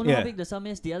sum is. We don't know how Yeah. big the sum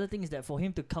is. The other thing is that for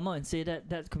him to come out and say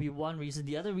that could be one reason.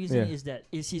 The other reason Yeah. is that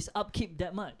is his upkeep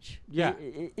that much? Yeah.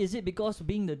 Is it because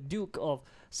being the Duke of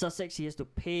Sussex he has to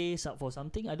pay for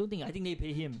something? I don't think. I think they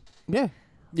pay him. Yeah.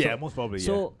 Yeah, So- most probably.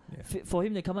 So for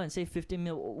him to come out and say 15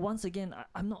 mil, once again,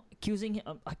 I'm not accusing him.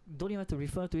 I don't even have to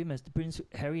refer to him as the Prince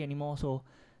Harry anymore. So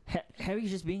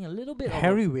Harry's just being a little bit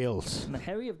Harry of Wales.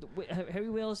 Harry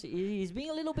Wales. He's being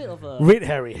a little bit of a Red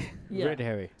Harry. yeah. Red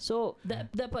Harry. So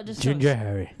that part just Ginger comes,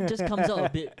 Harry. just comes out a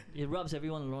bit. It rubs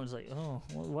everyone along. It's like, oh,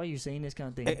 why are you saying this kind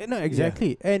of thing? No,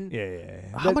 exactly. And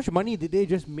Yeah. how much money did they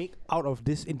just make out of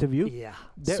this interview? Yeah,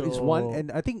 That is one,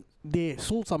 and I think they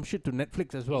sold some shit to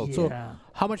Netflix as well. So yeah.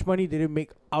 how much money did they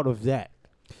make out of that?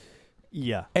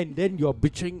 Yeah. And then you're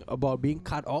bitching about being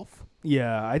cut off.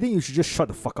 Yeah, I think you should just shut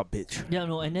the fuck up, bitch. Yeah,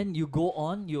 no, and then you go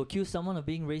on, you accuse someone of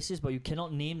being racist, but you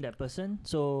cannot name that person.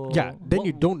 So Yeah. Then what-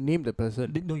 you don't name the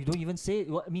person. No, you don't even say it.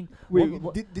 What I mean, Wait,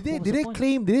 what- did what they was did the they point?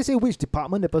 claim? Did they say which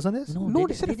department the person is? No,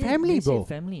 they said a family, they said bro.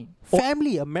 family.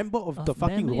 Family, a member of the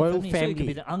fucking royal So family. it could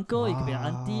be the uncle, it could be an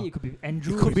Wow. auntie, it could be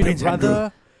Andrew, It could be the Prince Andrew.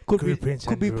 brother. Could Could be be Prince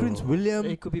could be Andrew. Prince William.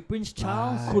 it could be Prince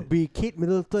Charles, Right. Could be Kate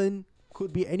Middleton.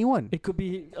 Could be anyone. it could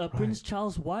be Prince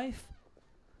Charles' wife.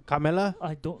 Carmela.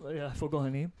 I forgot her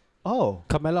name. Oh,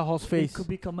 Carmela It Horseface. could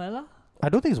be Camilla. I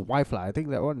don't think it's wife lah. I think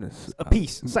that one is a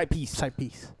piece, side piece. Side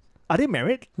piece. Are they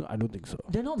married? No, I don't think so.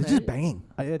 They're not They're married. just banging.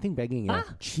 I think begging. Yeah.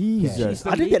 Ah, Jesus. She's the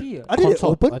Are they lady, are they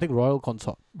Consort. open? I think royal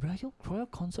consort. royal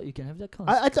consort. You can have that kind.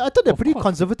 I thought they're Of pretty course.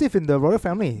 conservative in the royal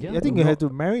family. Yeah, I think you no. have to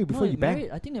marry before no, you they're bang.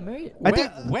 married. I think they're married. I Where,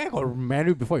 think- where got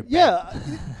married before you bang? Yeah,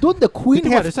 don't the queen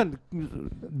Think about have? this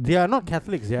one. They are not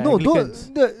Catholics. They are No, Anglicans.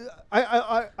 don't.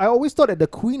 I always thought that the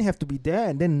queen have to be there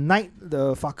and then knight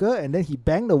the fucker and then he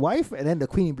bang the wife and then the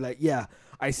queen will be like, yeah,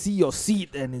 I see your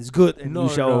seed and it's good and No, you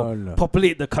shall no.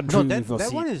 populate the country No, that, with your that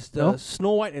seed. one is the No?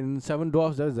 Snow White and Seven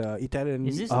Dwarfs. That's the Italian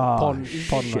Is this porn, is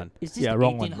porn this, one. is this Yeah, the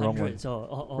wrong one, wrong 1800s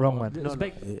or Wrong one. it's No,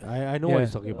 back, I know Yeah. what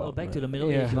he's talking or about. back to the but Middle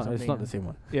Yeah. Ages. it's or not, it's not the something, same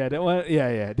one. Yeah, that one.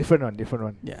 Yeah, different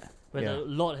one. Yeah. Where Yeah. the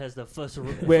Lord has the first.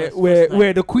 Where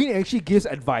where the queen actually gives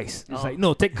advice. It's Oh. like,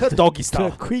 no, take her doggy The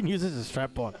style. queen uses a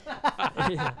strap on.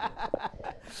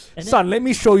 Son, let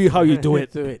me show you how you do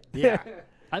it. Do it. Yeah.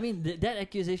 I mean, that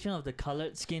accusation of the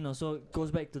colored skin also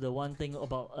goes back to the one thing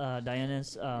about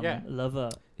Diana's Yeah. lover,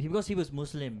 because he was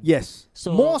Muslim. Yes.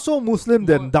 So more so Muslim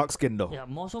than more- dark skin though. Yeah,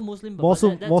 more so Muslim. But More but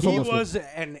so- that, more so He Muslim. was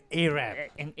an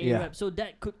Arab. an Yeah. Arab. So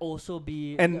that could also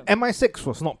be. And MI6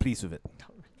 was not pleased with it.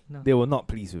 no, They were not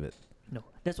pleased with it. no.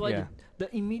 That's why Yeah.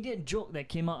 the immediate joke that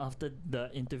came out after the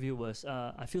interview was,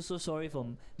 I feel so sorry for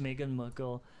Meghan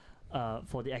Markle,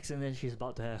 for the accident she's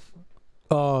about to have.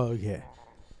 Oh, yeah.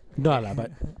 No, lah,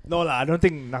 but No lah, I don't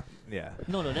think yeah.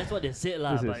 No, that's what they said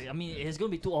lah. This But is- I mean, it's gonna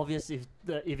be too obvious if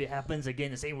it happens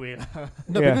again the same way.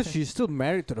 no, Yeah. because she's still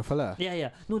married to the fella. Yeah.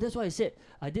 No, that's what I said.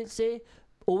 I did say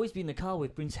always be in the car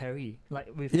with Prince Harry, like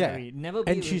with Yeah. Harry. Never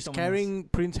be And with she's someone carrying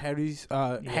Prince Harry's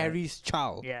Yeah. Harry's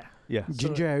child. else. Yeah. Yeah.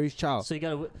 Ginger Harry's child. So you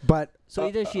gotta. But So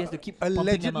either she has to keep pumping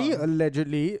them out.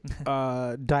 allegedly,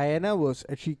 Diana was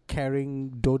actually carrying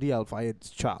Dodi Al-Fayed's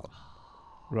child.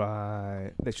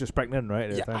 Right. Like she was pregnant, right?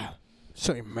 At the time?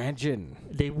 So imagine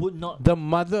They would not. the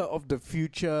mother of the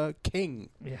future king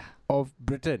Yeah. of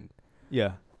Britain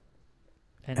Yeah.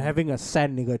 And having a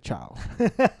sand nigger child.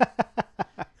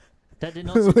 that did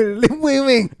not. Sit, Lim Wei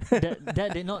Ming.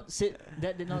 that did not sit.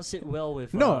 That did not sit well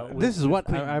with. No, with- this is with what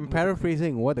Queen- I'm with-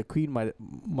 paraphrasing what the Queen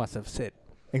must have said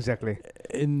Exactly.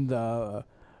 in the.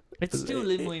 It's still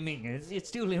Lim Wei Ming. It's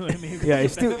still Lim Wei Ming. Yeah,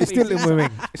 it's still Lim Wei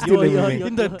Ming. It's still Lim Wei Ming.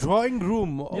 In the drawing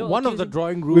room, You're one of the accusing-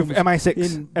 drawing rooms With MI6,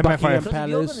 in MI5. Buckingham Because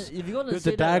Palace, if you're gonna with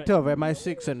say the that, director of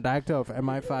MI6 and director of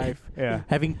MI5 Yeah.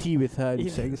 having tea with her and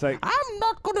If- saying, It's like I'm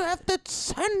not going to have that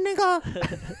sand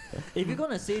nigger. If you're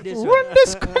gonna say this, Run right,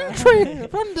 this country.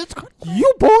 Run this country.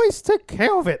 You boys take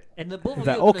care of it. and the both of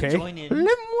That you are gonna okay? join in,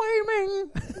 Lim Wei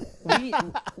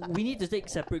Ming. we need to take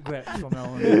separate grabs from now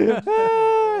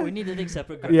on. We need to take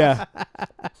separate grabs.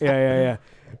 Yeah.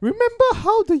 Remember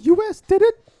how the US did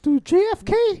it to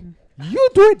JFK? You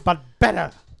do it, but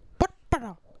better. But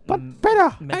better. But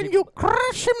better. Magic, And you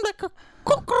crush him like a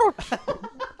cockroach.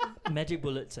 magic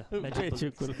bullets, sir.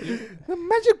 Magic bullets. The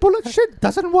magic bullet shit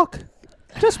doesn't work.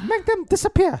 Just make them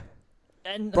disappear.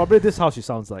 And Probably this is how she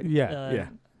sounds like. Yeah.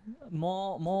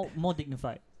 more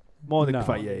dignified. More No.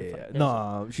 dignified. Yeah. Dignified.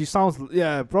 No, she sounds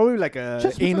probably like a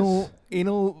Just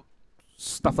anal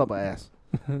stuff up her ass.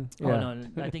 Oh no,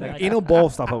 I think Like I, anal ball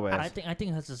stuff up her I ass.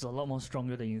 think hers is a lot more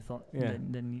stronger than you thought. Yeah.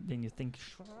 Than you think.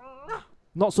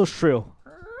 Not so shrill.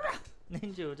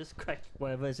 Then she'll just crack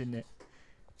whatever is in it.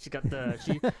 She got the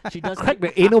she does Crack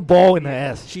the anal ball in her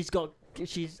ass. She's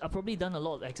probably done a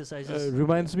lot of exercises.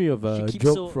 Reminds me of a She keeps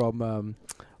joke so- from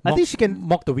I think she can.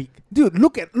 Mock the Week. Dude,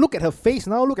 look at her face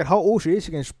now. Look at how old she is.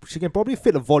 She can probably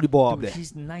fit a volleyball up Dude, there.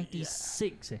 she's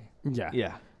 96, Yeah.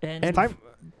 Yeah. and Time.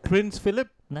 Prince Philip,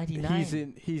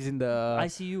 99. he's in the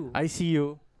ICU.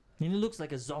 ICU. And he looks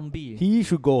like a zombie. He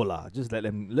should go lah. Just let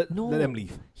them let them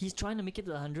leave. He's trying to make it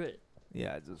to 100.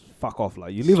 Yeah, just fuck off lah.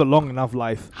 You live a long enough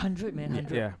life. 100, man,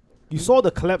 100. Yeah. You saw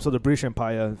the collapse of the British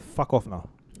Empire. Fuck off now.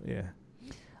 Yeah.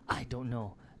 I don't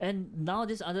know. And now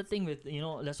this other thing with,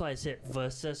 that's why I said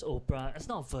versus Oprah. It's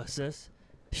not versus.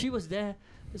 She was there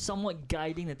somewhat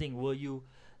guiding the thing. Were you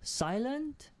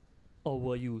silent or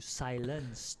were you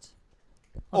silenced?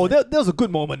 Oh, that was a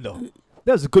good moment though.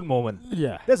 That was a good moment.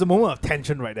 Yeah. There's a moment of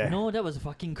tension right there. No, that was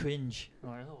fucking cringe. Oh,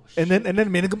 And shit. then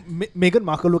Meghan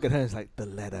Markle looked at her and it's like, the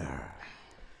letter.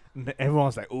 And then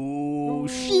everyone's like, oh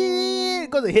shit,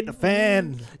 gonna hit the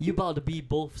fan. You about to be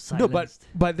both No, silenced.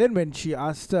 but then when she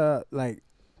asked her, like,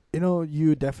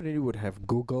 you definitely would have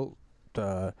Googled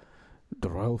the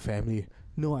royal family.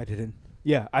 No, I didn't.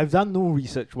 Yeah, I've done no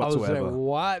research I was whatsoever. like,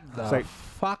 what the It's like-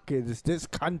 fuck is this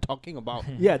cunt talking about?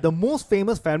 Yeah, the most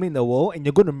famous family in the world, and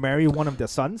you're going to marry one of their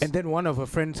sons. And then one of her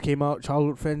friends came out,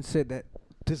 childhood friends, said that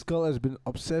this girl has been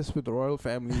obsessed with the royal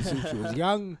family since she was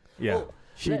young. yeah, Oh,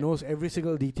 She Let- knows every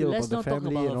single detail let's about the not talk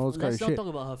family about and all her. those kind Let's of not shit. talk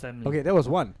about her family. Okay, that was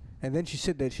one. And then she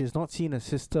said that she's not seen her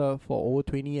sister for over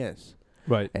 20 years.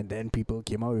 right. And then people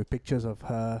came out with pictures of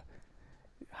her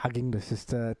hugging the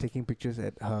sister, taking pictures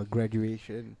at her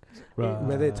graduation.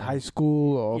 Whether it's high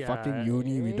school or Yeah, fucking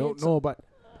uni, we don't it's know. But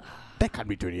that can't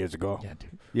be 20 years ago. Yeah,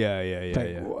 dude.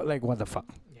 Yeah. Like, what the fuck?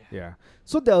 Yeah.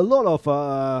 So there are a lot of,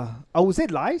 I would say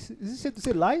lies. Is it safe to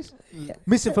say lies?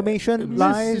 Misinformation,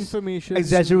 lies, Misinformation.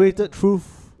 exaggerated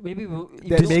truth. Maybe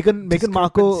That Meghan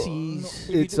Markle, discrepancies.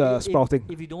 it's sprouting.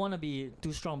 If you don't want to be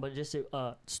too strong, but just say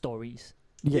stories.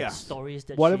 Yeah. Stories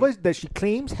that Whatever that she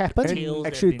claims happened Tales that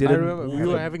actually been- I didn't. remember we woven.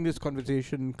 were having this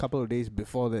conversation a couple of days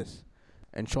before this,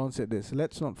 and Sean said this.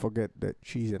 Let's not forget that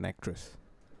she's an actress.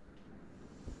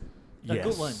 A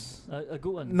good one. A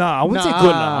good one. Nah, I wouldn't say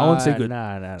good. I won't say good.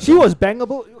 Nah. She was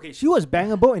bangable. Okay, she was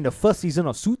bangable in the first season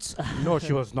of Suits, No,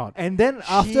 she was not. and then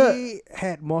after She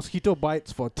had mosquito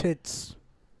bites for tits.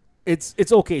 it's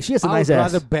okay. She has a I nice would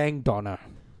ass. rather bang Donna.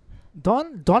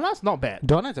 Donna's not bad.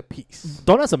 Donna's a piece.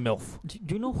 Donna's a milf. Do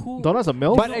you know who? Donna's a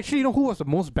milf. But actually, you know who was the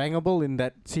most bangable in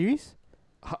that series?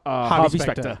 Harvey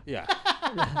Specter. Yeah.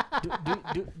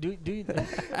 do you,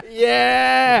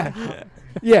 Yeah.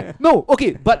 Yeah. No.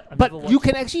 Okay. But I've never you watched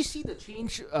can actually see the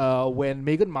change when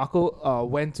Meghan Markle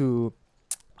went to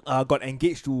got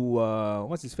engaged to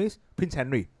what's his face, Prince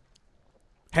Henry.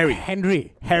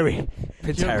 Henry.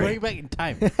 Prince You're Harry. going back in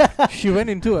time. She went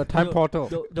into a time No,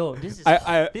 portal. No, this is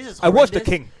I this is I watched The horrendous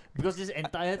King. because this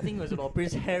entire thing was about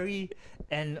Prince Harry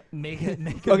and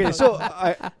Meghan. Okay, so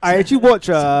I actually watched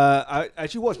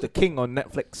The King on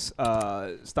Netflix,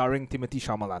 starring Timothy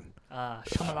Chalamet,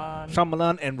 Shyamalan.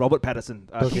 Shyamalan and Robert Pattinson.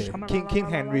 Okay. King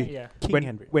Henry. Yeah. King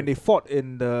Henry. When they fought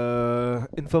in the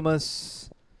infamous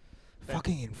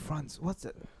fucking in France, what's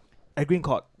it?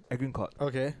 Agincourt.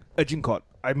 Okay. Agincourt.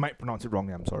 I might pronounce it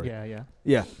wrongly. I'm sorry. Yeah.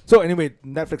 Yeah. So anyway,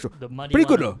 Netflix show. The muddy Pretty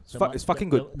one, good though. It's fucking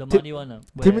good. The Tim- muddy one.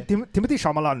 Where Timothy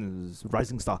Chalamet is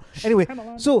rising star. Anyway,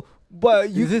 Shyamalan. so but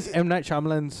Is this M. Night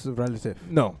Shyamalan's relative?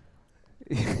 no,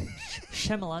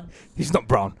 Shyamalan. he's not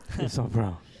brown. It's not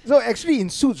brown. So actually, in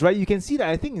Suits, right, you can see that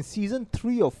I think in season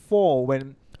 3 or 4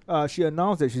 when she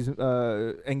announced that she's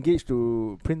engaged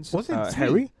to Prince Was it 3?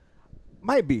 Harry,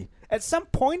 might be. At some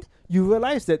point, you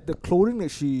realize that the clothing that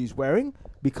she's wearing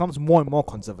becomes more and more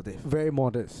conservative. Very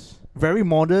modest. Very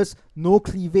modest, no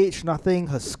cleavage, nothing.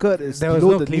 Her skirt is There was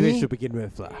below no the cleavage knee. to begin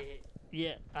with.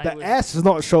 Yeah. The ass is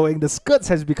not showing. The skirts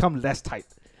has become less tight.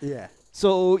 Yeah.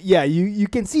 So yeah, you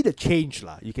can see the change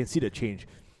lah. You can see the change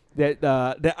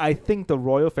that I think the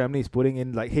royal family is putting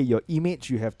in. Like, hey, your image,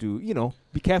 you have to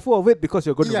be careful of it because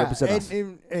you're going to represent us.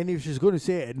 and if she's going to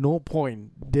say at no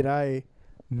point did I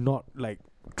not like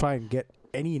try and get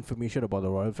any information about the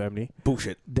royal family,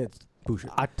 Bullshit. that's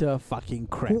Bullshit. utter fucking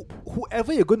crap.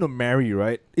 Whoever you're going to marry,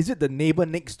 right? Is it the neighbor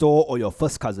next door or your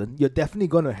first cousin? You're definitely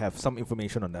going to have some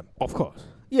information on them. Of course.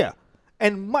 Yeah.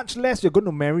 And much less you're going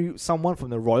to marry someone from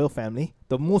the royal family,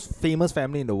 the most famous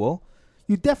family in the world.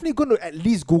 You're definitely going to at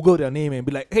least Google their name and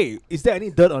be like, hey, is there any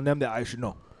dirt on them that I should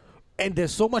know? And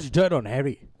there's so much dirt on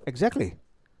Harry. Exactly.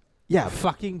 Yeah.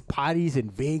 Fucking parties in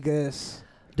Vegas.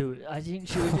 Dude, I think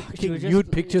she was Fucking just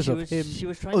nude pictures she of was, him. She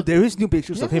was trying Oh, to there is new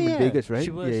pictures of Yeah, him in yeah. Vegas, right?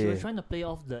 she was yeah, she was trying to play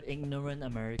off the ignorant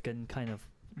American kind of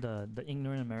the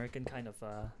ignorant American kind of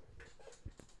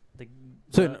the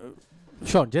So, the-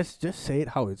 Sean, just say it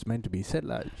how it's meant to be said,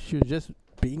 lah. She was just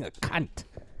being a cunt.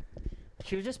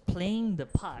 she was just playing the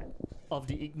part of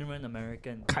the ignorant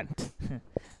American, Cunt.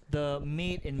 the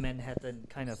maid in Manhattan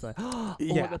kind of like, oh,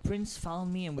 Yeah. the prince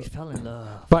found me and we fell in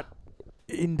love. But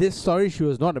in this story, she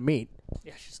was not a maid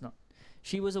Yeah, she's not.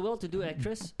 She was a well-to-do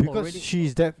actress because already.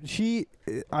 she's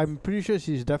I'm pretty sure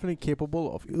she's definitely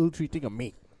capable of ill-treating a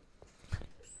maid.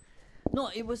 No,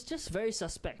 it was just very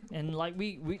suspect, and like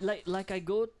we like I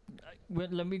go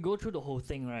when we go through the whole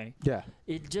thing, right? Yeah.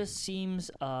 It just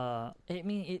seems I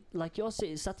mean it like you all said,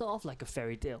 it started off like a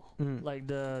fairy tale. Mm. Like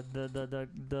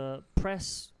the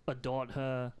press adored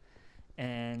her,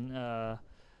 and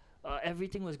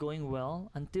everything was going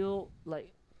well until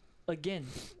like again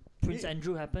Prince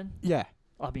Andrew happened. Yeah.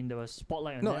 I mean there was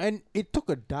spotlight on No, that. and it took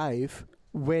a dive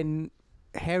when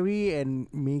Harry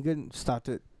and Meghan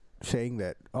started saying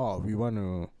that, oh, we want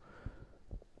to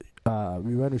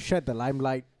shed the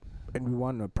limelight and we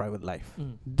want a private life.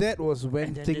 Mm. That was when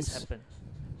And then things this happened.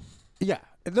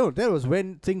 that was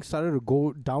when things started to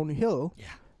go downhill. Yeah.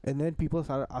 And then people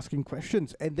started asking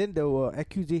questions, and then there were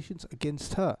accusations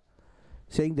against her,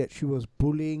 saying that she was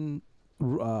bullying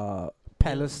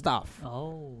palace staff,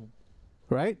 Oh.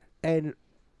 right? And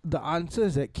the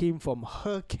answers that came from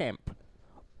her camp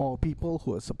or people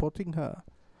who are supporting her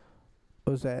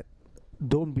was that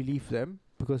don't believe them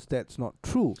because that's not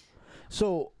true.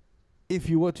 So if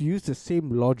you were to use the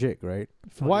same logic, right,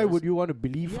 For why this- would you want to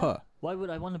believe Yeah. her? Why would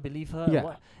I want to believe her? Yeah.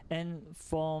 Why- And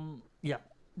from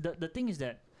the thing is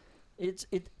that it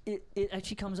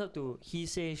actually comes up to he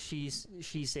says she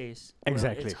says. Right?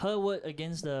 Exactly. It's her word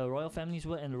against the royal family's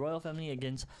word and the royal family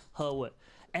against her word.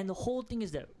 And the whole thing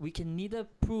is that we can neither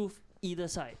prove either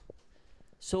side.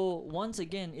 So once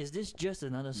again, is this just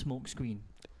another smoke screen?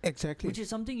 Exactly. Which is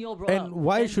something you all brought up. And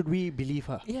why should we believe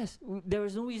her? Yes, there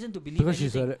is no reason to believe Because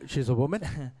anything. she's a woman?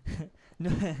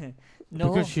 no, no.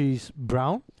 Because she's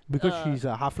brown? Because she's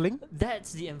a halfling?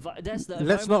 That's the that's the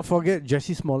Let's not forget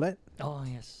Jessie Smollett. Oh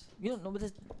yes, no,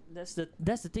 but that's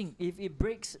the thing. If it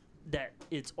breaks that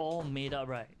it's all made up,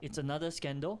 right? It's another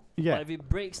scandal. Yeah. Or if it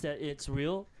breaks that it's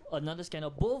real, another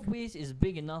scandal. Both ways is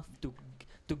big enough to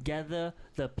gather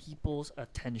the people's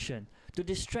attention, to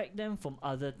distract them from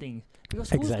other things. Because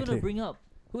who's Exactly. gonna bring up?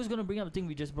 Who's gonna bring up the thing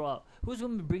we just brought up? Who's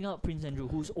gonna bring up Prince Andrew?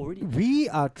 Who's already We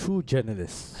are true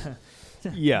journalists.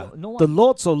 Yeah. no The one.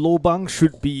 Lords of Lobang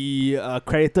should be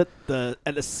credited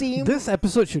at the same This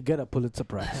episode should get a Pulitzer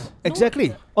Prize.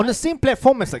 exactly on the same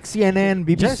platform as like CNN,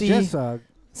 BBC, Just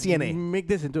CNA, make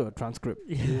this into a transcript.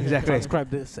 Exactly. Transcribe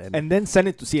this and then send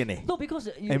it to CNA. No, because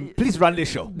And please run this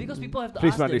show. Because people have to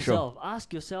Please ask run this show. themselves.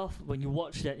 Ask yourself when you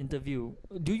watch that interview: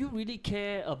 do you really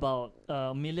care about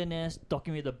millionaires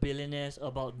talking with the billionaires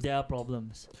about their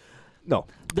problems? No.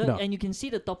 No. And you can see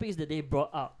the topics that they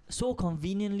brought up so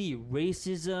conveniently: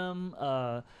 racism,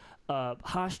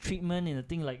 harsh treatment in a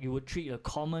thing like you would treat a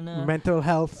commoner. Mental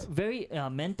health. Very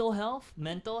mental health,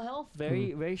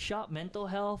 very sharp mental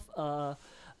health.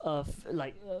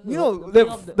 You know, bring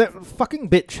up the- that fucking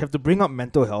bitch have to bring up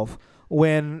mental health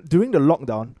when during the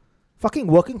lockdown, fucking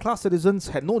working class citizens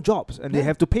had no jobs and they Yeah.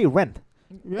 have to pay rent.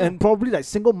 Yeah. And probably like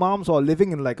single moms or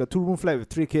living in like a 2-room flat with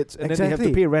 3 kids and then they have to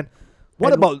Exactly. pay rent.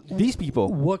 What And about these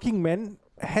people? working men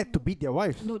had to beat their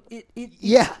wives. No,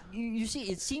 Yeah. You see,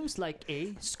 it seems like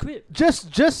a script.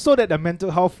 Just so that their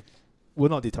mental health will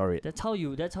not deteriorate. That's how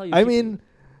you. I keep mean,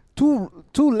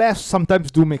 two lefts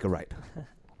sometimes do make a right.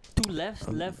 two left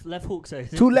hooks. Sorry.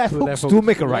 Two left Two hooks left do hooks.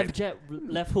 make a left right. jab,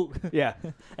 left hook, Yeah.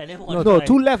 and then one. No, right.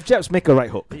 two left jabs make a right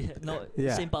hook. Yeah, no,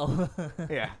 Yeah. same power.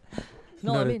 Yeah.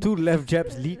 No, I the mean, two left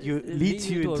jabs leads you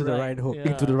to into a the right hook.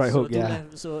 Yeah, Into the right so hook, two yeah.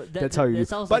 left- so That's how you that do.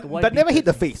 sounds like But a white but never hit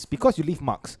the beater. face because you leave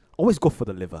marks. Always go for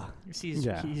the liver. See,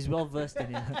 Yeah. he's well versed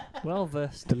in it. Well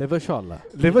versed. The liver shot lah.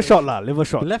 Liver shot lah, liver The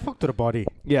shot. left hook to the body.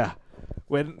 Yeah.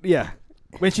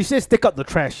 When she says take out the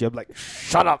trash, you're like,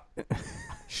 shut up.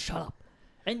 Shut up.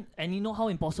 And you know how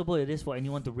impossible it is for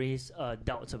anyone to raise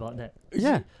doubts about that.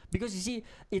 Yeah. Because you see,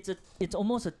 it's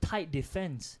almost a tight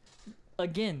defense.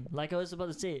 Again, like I was about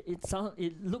to say,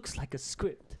 it looks like a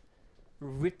script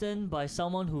written by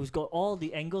someone who's got all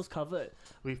the angles covered.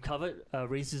 We've covered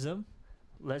racism.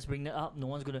 Let's bring that up. No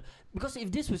one's gonna, because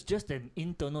if this was just an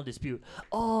internal dispute,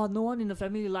 oh, no one in the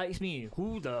family likes me.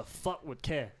 Who the fuck would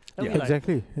care? That would be like,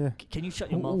 Exactly. Yeah. can you shut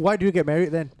your mouth? Why do you get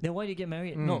married then? Then why do you get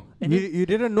married? Mm. No. And You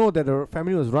didn't know that the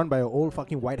family was run by an old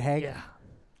fucking white hag? yeah.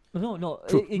 No.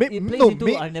 True. It May- plays no, into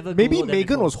may- I never. Maybe Googled that Megan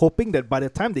before. was hoping that by the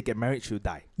time they get married, she'll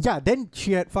die. Yeah, then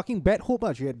she had fucking bad hope.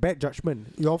 She had bad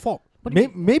judgment. Your fault. What do you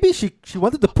mean? Maybe she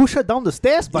wanted to push her down the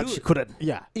stairs, but she Dude. couldn't.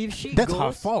 Yeah. If she That's goes,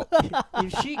 her fault.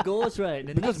 if she goes right,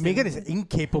 the Because next Megan in, is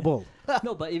incapable.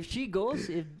 no, but if she goes,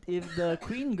 if the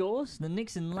queen goes, the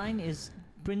next in line is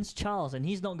Prince Charles, and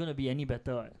he's not gonna be any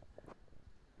better. Right?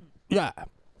 Yeah.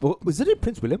 Was it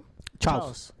Prince William?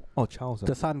 Charles. Oh, Charles.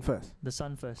 The son first. The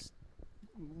son first.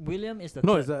 William is the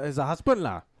No, third. it's the husband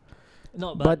lah.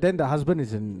 No, But then the husband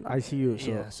is in ICU.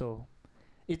 So yeah, so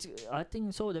it's I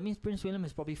think so. That means Prince William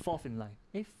is probably fourth in line.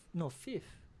 Fifth.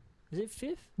 Is it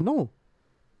fifth?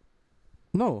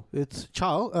 no, it's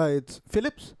Charles. It's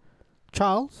Phillips,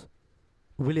 Charles,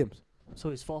 Williams. So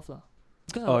it's fourth lah.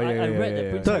 Because Oh, I yeah, read yeah, that yeah.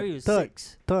 Prince Third, Harry was third.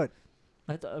 sixth. Third.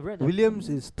 I read that Williams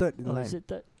is third in Oh, line. is it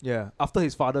third? Yeah, after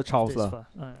his father Charles This lah. far.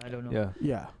 I don't know. Yeah.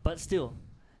 Yeah. But still,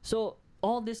 so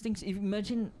all these things. If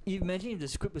imagine if the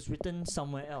script was written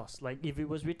somewhere else, like if it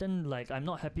was written like I'm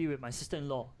not happy with my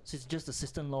sister-in-law, so it's just a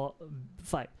sister-in-law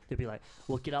fight. They'd be like,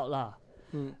 work it out lah.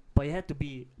 But it had to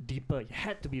be deeper. It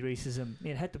had to be racism.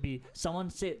 It had to be someone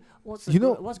said, what's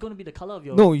going to be the color of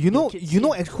your No, you your know, kid's you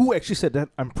know skin?" who actually said that?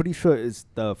 I'm pretty sure it's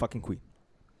the fucking queen.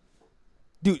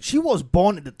 Dude, she was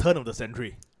born at the turn of the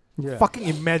century. Yeah. Fucking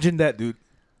imagine that, dude.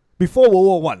 Before World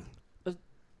War One.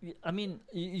 I mean,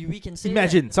 we can say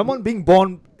Imagine that, someone being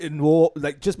born in war,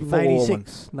 like just before World War One.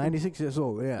 96 years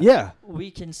old. Yeah. Yeah,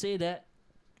 we can say that,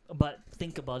 but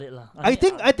think about it lah. I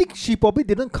think she probably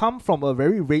didn't come from a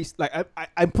very race. Like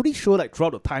I'm pretty sure like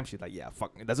throughout the time she's like, yeah,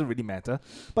 fuck, it doesn't really matter.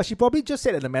 But she probably just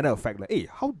said in a matter of fact, like, hey,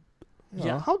 how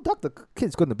dark the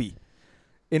kid's gonna be,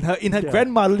 in her Yeah.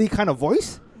 grandmotherly kind of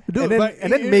voice. Dude,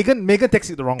 and then Megan takes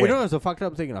it the wrong You way. know, it's a fucked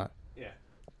up thing, lah. Yeah.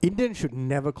 Indians should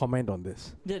never comment on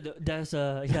this. there's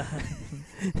a yeah.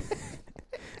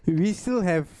 We still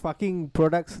have fucking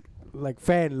products like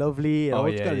Fair and Lovely and all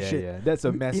this kind of shit. yeah. That's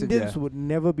a massive. Indians would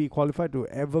never be qualified to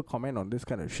ever comment on this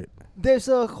kind of shit. There's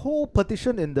a whole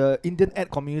petition in the Indian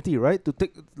ad community, right, to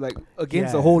take like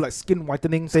against the Yeah. whole like skin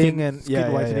whitening thing and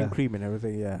skin whitening cream and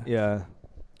everything. Yeah. Yeah.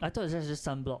 I thought it was just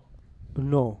sunblock.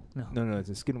 No. No, it's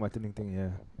a skin whitening thing.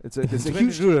 Yeah, it's a It's a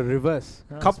huge. do the reverse.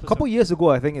 Couple years ago,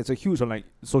 I think it's a huge on like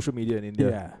social media in India.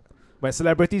 Yeah. When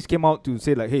celebrities came out to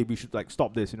say like, hey, we should like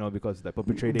stop this, because they're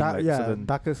perpetrating like certain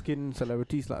darker skin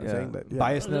celebrities saying that. Yeah.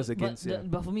 biasness against.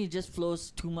 But for me, it just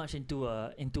flows too much into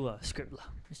a script lah.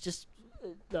 It's just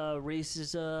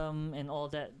racism and all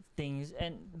that things,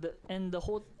 and the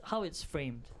whole how it's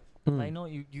framed. Like,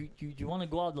 you want to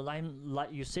go out the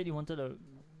limelight. You said you wanted to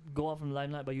go out from the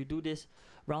limelight, but you do this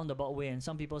roundabout way, and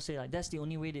some people say like that's the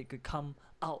only way they could come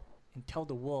out and tell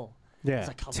the world. Yeah. It's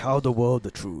like, come Tell on, the world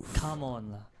the truth. come on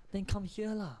lah. Then come here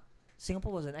lah.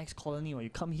 Singapore was an ex-colony, or you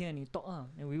come here and you talk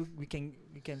and we can,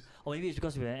 or maybe it's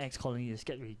because we're an ex-colony, they're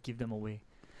scared we give them away.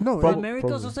 No, But and-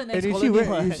 America's also an and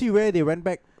ex-colony. you see where they went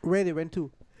back, where they went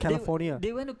to? California.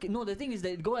 They went to no. The thing is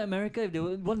that go to America if they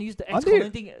want to use the Aren't they- ex-colony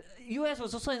thing. US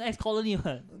was also an ex-colony.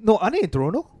 what? No, aren't they in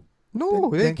Toronto? No,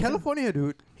 Then- they're in then- California,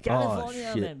 dude.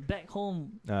 California, shit. man, back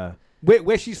home.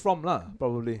 Where she's from lah,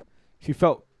 probably. She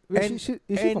felt. And- Is she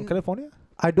from and- California?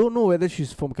 I don't know whether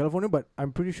she's from California, but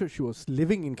I'm pretty sure she was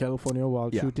living in California while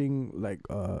Yeah. shooting like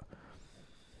Oh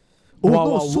Wow, no,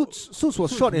 wow, Suits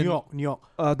was shot in New York.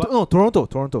 no,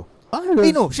 Toronto.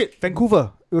 Hey, no, shit,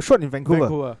 Vancouver. It was shot in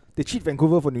Vancouver. They cheat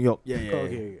Vancouver for New York. Yeah.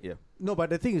 Okay. No,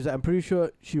 but the thing is, I'm pretty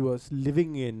sure she was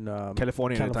living in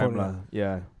California at the time lah.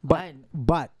 Yeah. But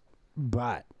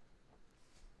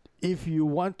if you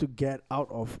want to get out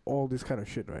of all this kind of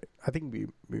shit, right? I think we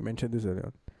mentioned this earlier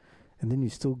on, and then you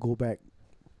still go back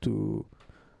to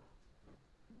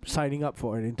signing up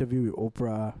for an interview with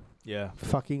Oprah, Yeah.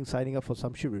 fucking signing up for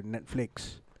some shit with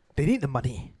Netflix. They need the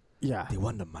money. Yeah. They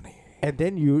want the money. And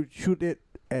then you shoot it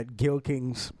at Gail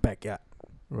King's backyard,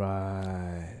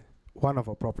 Right. one of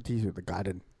her properties with the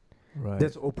garden. Right.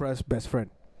 That's Oprah's best friend.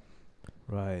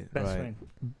 right. Best friend.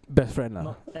 Best friend, lah.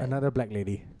 No, Another black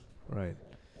lady. Right.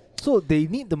 So they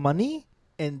need the money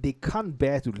and they can't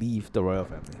bear to leave the royal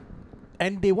family.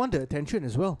 And they want the attention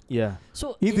as well. Yeah.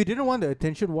 So If you didn't want the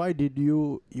attention, why did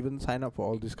you even sign up for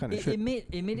all this kind of it shit? made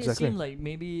it Exactly. seem like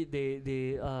maybe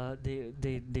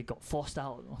they got forced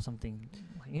out or something.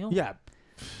 You know? Yeah,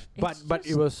 but It's it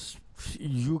just- was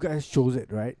you guys chose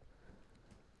it, right?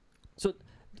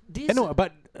 This, I know,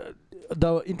 but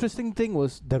the interesting thing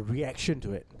was the reaction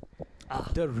to it.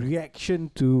 The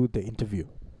reaction to the interview.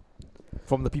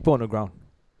 From the people on the ground.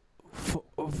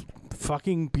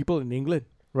 Fucking people in England.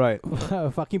 Right.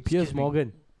 Fucking Piers Excuse me.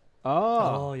 Morgan.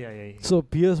 Oh yeah. So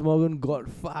Piers Morgan got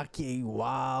fucking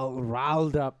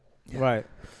riled up. Right.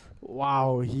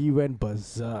 Wow, he went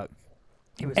berserk.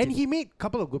 He made a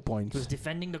couple of good he was points.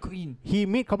 defending the Queen. He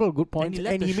made a couple of good points, he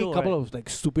left and the he made show, a couple right? of like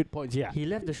stupid points. Yeah, He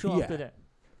left the show Yeah. after that.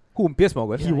 Who? Piers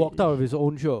Morgan? he Yeah, walked he- out of his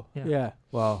own show. Yeah. Yeah.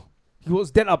 Wow. He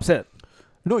was that upset.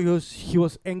 No, he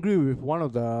was angry with one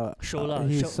of the Show lah.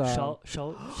 his Show.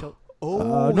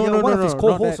 Oh, no, yeah, no, one no, of his no,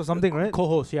 not co-hosts that. or something, right?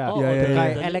 co-host. Yeah, Oh, Yeah, the yeah, guy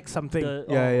yeah. Alex something,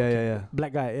 Yeah.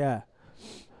 black guy. Yeah.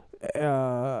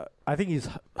 I think he's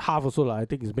half or so lah. I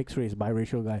think he's mixed race,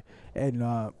 biracial guy, and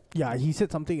yeah, he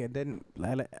said something, and then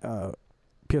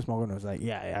Piers Morgan was like,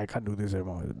 "Yeah, I can't do this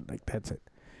anymore." Like that's it.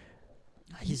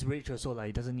 He's rich also, like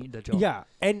he doesn't need the job. Yeah,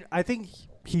 and I think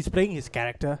he's playing his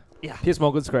character. Yeah. Piers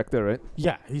Morgan's character, right?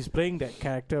 Yeah, he's playing that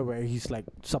character where he's like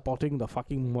supporting the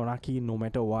fucking monarchy no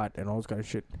matter what and all this kind of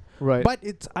shit. Right. But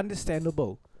it's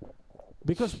understandable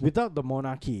because without the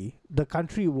monarchy, the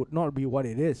country would not be what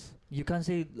it is. You can't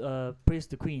say praise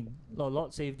the Queen.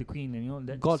 Lord save the Queen, and you know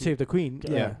that. God save the Queen.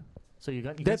 Yeah. Yeah, So you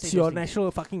can't that's say your those things.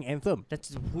 national fucking anthem.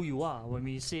 That's who you are. When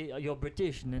we say you're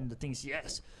British, and then the things,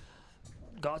 yes,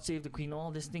 God save the Queen.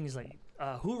 All these things like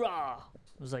hoorah.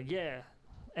 It was like, yeah,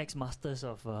 ex-masters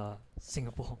of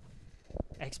Singapore,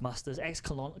 ex-masters,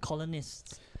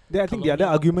 ex-colonists. I think the other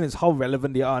colonial- argument is how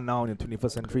relevant they are now in the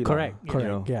 21st century. Correct, lah, correct.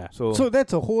 you know. Yeah. So,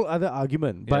 that's a whole other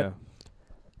argument. But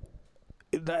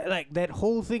yeah. like that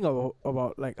whole thing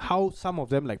about like how some of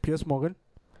them like Piers Morgan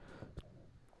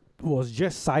was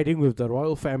just siding with the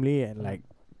royal family and like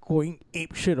going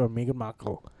ape shit on Meghan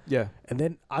Markle. Yeah. And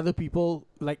then other people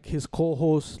like his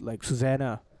co-host like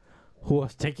Susanna, who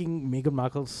was taking Meghan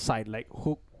Markle's side like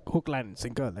hook, line, and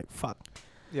sinker. Like fuck,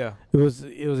 Yeah. it was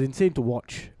insane to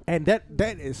watch. And that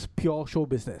is pure show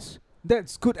business.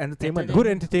 That's good entertainment. Entertainment. Good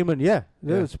entertainment, yeah.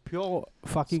 That Yeah. was pure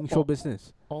fucking So show all-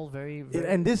 business. All very, very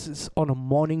And this is on a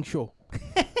morning show.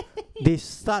 They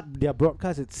start their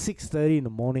broadcast at 6:30 in the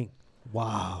morning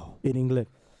Wow. in England.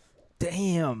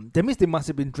 Damn. That means they must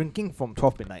have been drinking from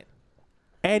 12 midnight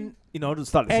And in order to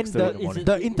start at and 6:30 in the is morning. it-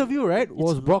 the interview, right, it's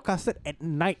was lo- broadcasted at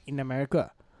night in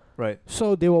America. Right.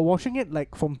 So they were watching it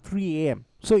like from 3 a.m.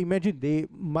 So imagine they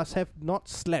must have not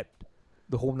slept.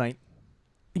 The whole night.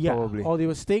 Yeah. Probably. Or they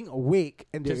were staying awake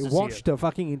and they Just to see watched the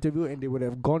fucking interview and they would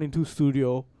have gone into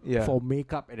studio Yeah. for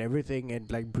makeup and everything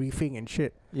and like briefing and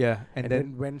shit. Yeah. And, And,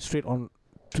 then went straight on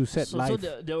to set so live.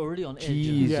 they're already on edge.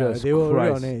 Jeez. Yeah, Jesus they were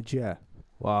already Christ. on edge, yeah.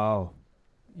 Wow.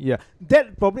 Yeah.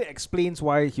 That probably explains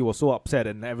why he was so upset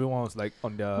and everyone was like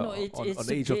on the No, it's on to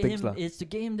the edge of get things. him. lah. It's to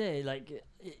get him there. Like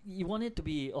you want it to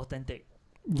be authentic.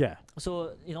 Yeah.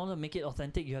 So in order to make it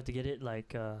authentic, you have to get it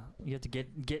like you have to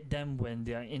get them when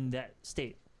they are in that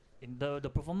state. In the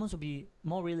performance will be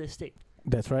more realistic.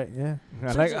 That's right, yeah.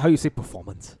 I So like it's a- how you say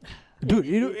performance. Dude,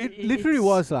 it literally it's-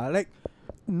 was like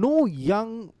no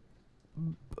young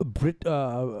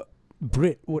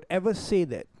Brit would ever say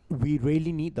that we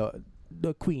really need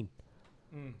the Queen.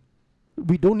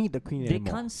 We don't need the Queen They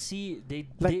anymore. can't see they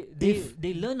Like, they if-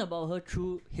 they learn about her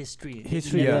through history.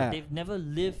 History, yeah. They've never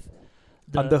lived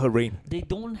Under her reign. They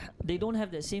don't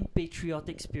have that same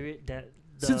patriotic spirit that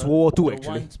Since World War II, the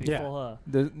actually. ones before her.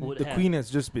 The would the have. Queen has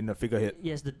just been a figurehead.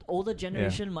 Yes, the older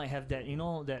generation might have that,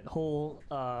 that whole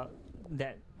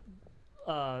that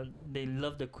they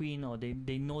love the Queen or they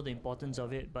know the importance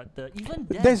of it, but even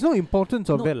then, There's no importance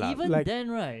of no, it, lah. even Like then,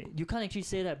 right? You can't actually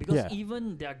say that because Yeah.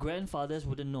 even their grandfathers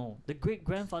wouldn't know, the great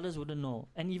grandfathers wouldn't know,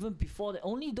 and even before that,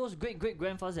 only those great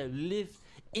grandfathers that lived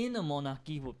in a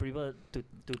monarchy would prefer to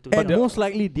and know. most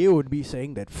likely they would be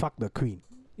saying that fuck the Queen.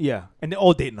 Yeah, and they're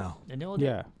all dead now. And they all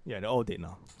Yeah. Yeah, they're all dead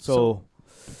now. So-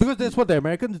 Because that's what the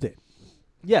Americans did.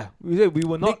 Yeah, we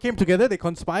were They not. came together, they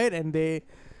conspired, and they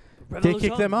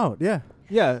kicked them out. Yeah.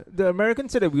 Yeah, the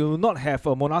Americans said that we will not have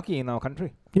a monarchy in our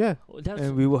country, Yeah.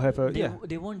 and we will have a they weren't the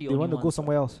They only want to go ones.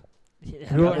 somewhere else. It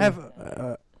We will happened-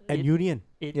 have an it- union.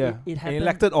 Yeah, it an happened.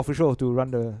 elected official to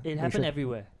run the. It happened nation.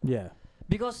 everywhere Yeah.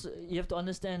 because you have to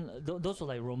understand those were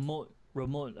like remote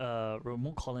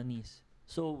colonies.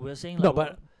 So we're saying like No,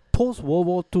 but post World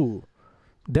War II,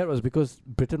 that was because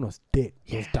Britain was dead.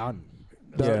 It was done.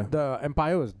 Yeah. The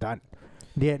empire was done.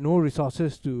 They had no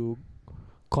resources to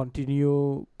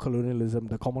continue colonialism,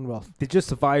 the Commonwealth, They just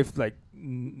survived like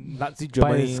Nazi by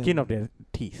Germany. the skin of their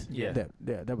teeth. Yeah.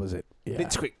 That was it. Yeah.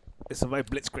 Blitzkrieg. They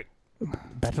survived Blitzkrieg.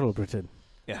 Battle of Britain.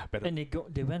 Yeah, better. And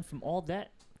they went from all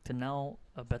that to now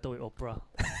a battle with Oprah.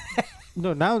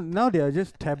 No, now they are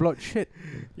just tabloid shit.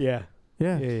 Yeah.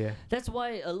 Yeah. Yeah. That's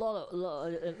why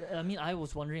I mean, I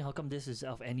was wondering how come this is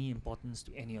of any importance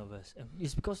to any of us.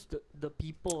 It's because the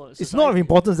people. It's not of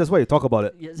importance. That's why you talk about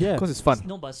it. Yeah. Because it's fun.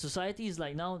 No, but society is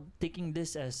like now taking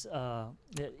this as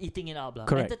they're eating it up, lah.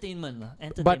 Correct. Entertainment, lah. But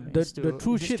Entertainment. the is to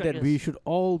true shit distract that we us. should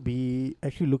all be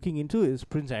actually looking into is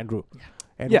Prince Andrew. Yeah.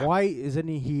 And Yeah. why isn't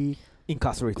he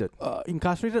Incarcerated.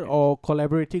 incarcerated or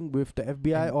collaborating with the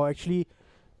FBI And- or actually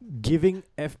giving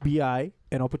FBI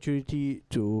an opportunity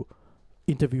to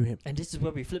interview him? And this is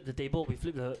where we flip the table. We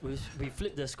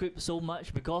flip the script so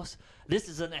much because this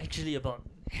isn't actually about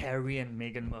Harry and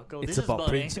Meghan Markle. It's This about is about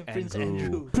Prince Prince Andrew.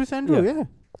 Andrew. Prince Andrew, Yeah. yeah.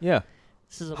 Yeah.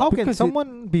 This is about How can Because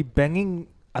someone be banging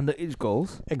underage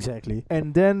girls Exactly.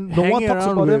 and then no one Hanging talks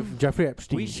around about with them? Jeffrey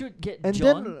Epstein. we should get And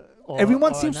John. then or-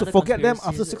 everyone or seems to another forget them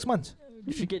after conspiracy- 6 months.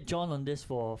 We should get John on this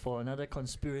for another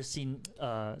conspiracy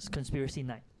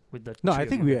night with the. No, three I of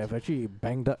think you we guys. have actually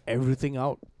banged up everything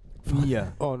out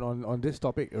Yeah. on this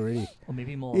topic already. Or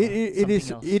maybe more. It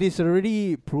is else. it is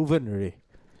already proven already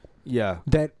Yeah.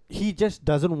 that he just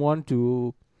doesn't want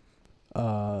to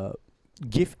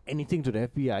give anything to the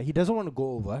FBI. He doesn't want to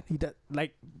go over.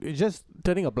 Like it's just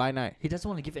turning a blind eye. He doesn't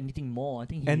want to give anything more. I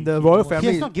think. And he the royal knows- family-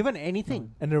 He has not given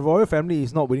anything. And the royal family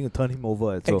is not willing to turn him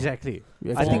over at all. Exactly.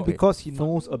 I think because he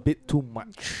knows a bit too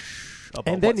much about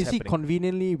And then what's you see, happening.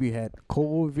 conveniently, we had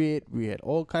COVID, we had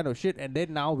all kind of shit, and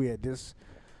then now we had this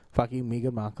fucking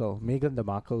Meghan the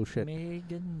Markle shit.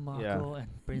 Meghan Markle and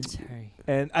Prince Harry.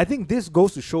 And I think this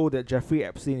goes to show that Jeffrey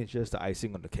Epstein is just the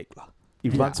icing on the cake, lah. He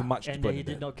Yeah. runs so much to And put he in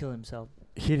did there. not kill himself.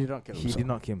 He did not kill He himself. did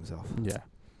not kill himself. Yeah.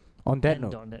 On that And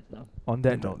note. on that note. On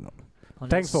that note, On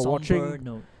Thanks that for somber watching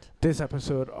note. this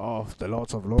episode of The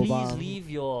Lords of Please Lobang. leave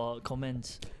your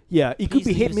comments. yeah, it could Please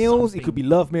be hate leave mails, it could something. be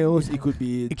love mails, it could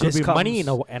be It could just be money in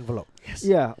comes. an envelope. Yes.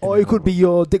 Yeah, or In it could be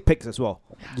your dick pics as well.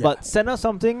 Yeah. But send us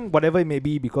something, whatever it may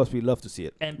be, because we love to see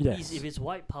it. And Yes. please, if it's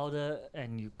white powder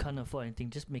and you can't afford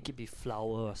anything, just make it be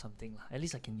flour or something. At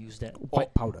least I can use that.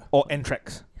 White powder. Or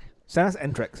anthrax. Send us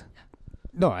anthrax.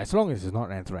 No, as long as it's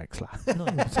not anthrax lah. No,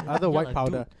 Other white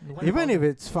powder. Even if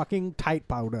it's fucking Tide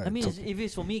powder. I mean, it's if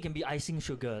it's for me, it can be icing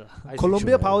sugar. lah. okay.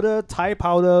 Colombia Sure. powder, Thai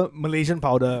powder, Malaysian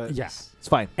powder. Yes. It's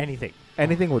fine. Anything.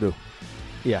 Anything will do.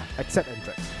 Yeah, except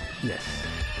anthrax. Yes.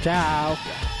 Ciao.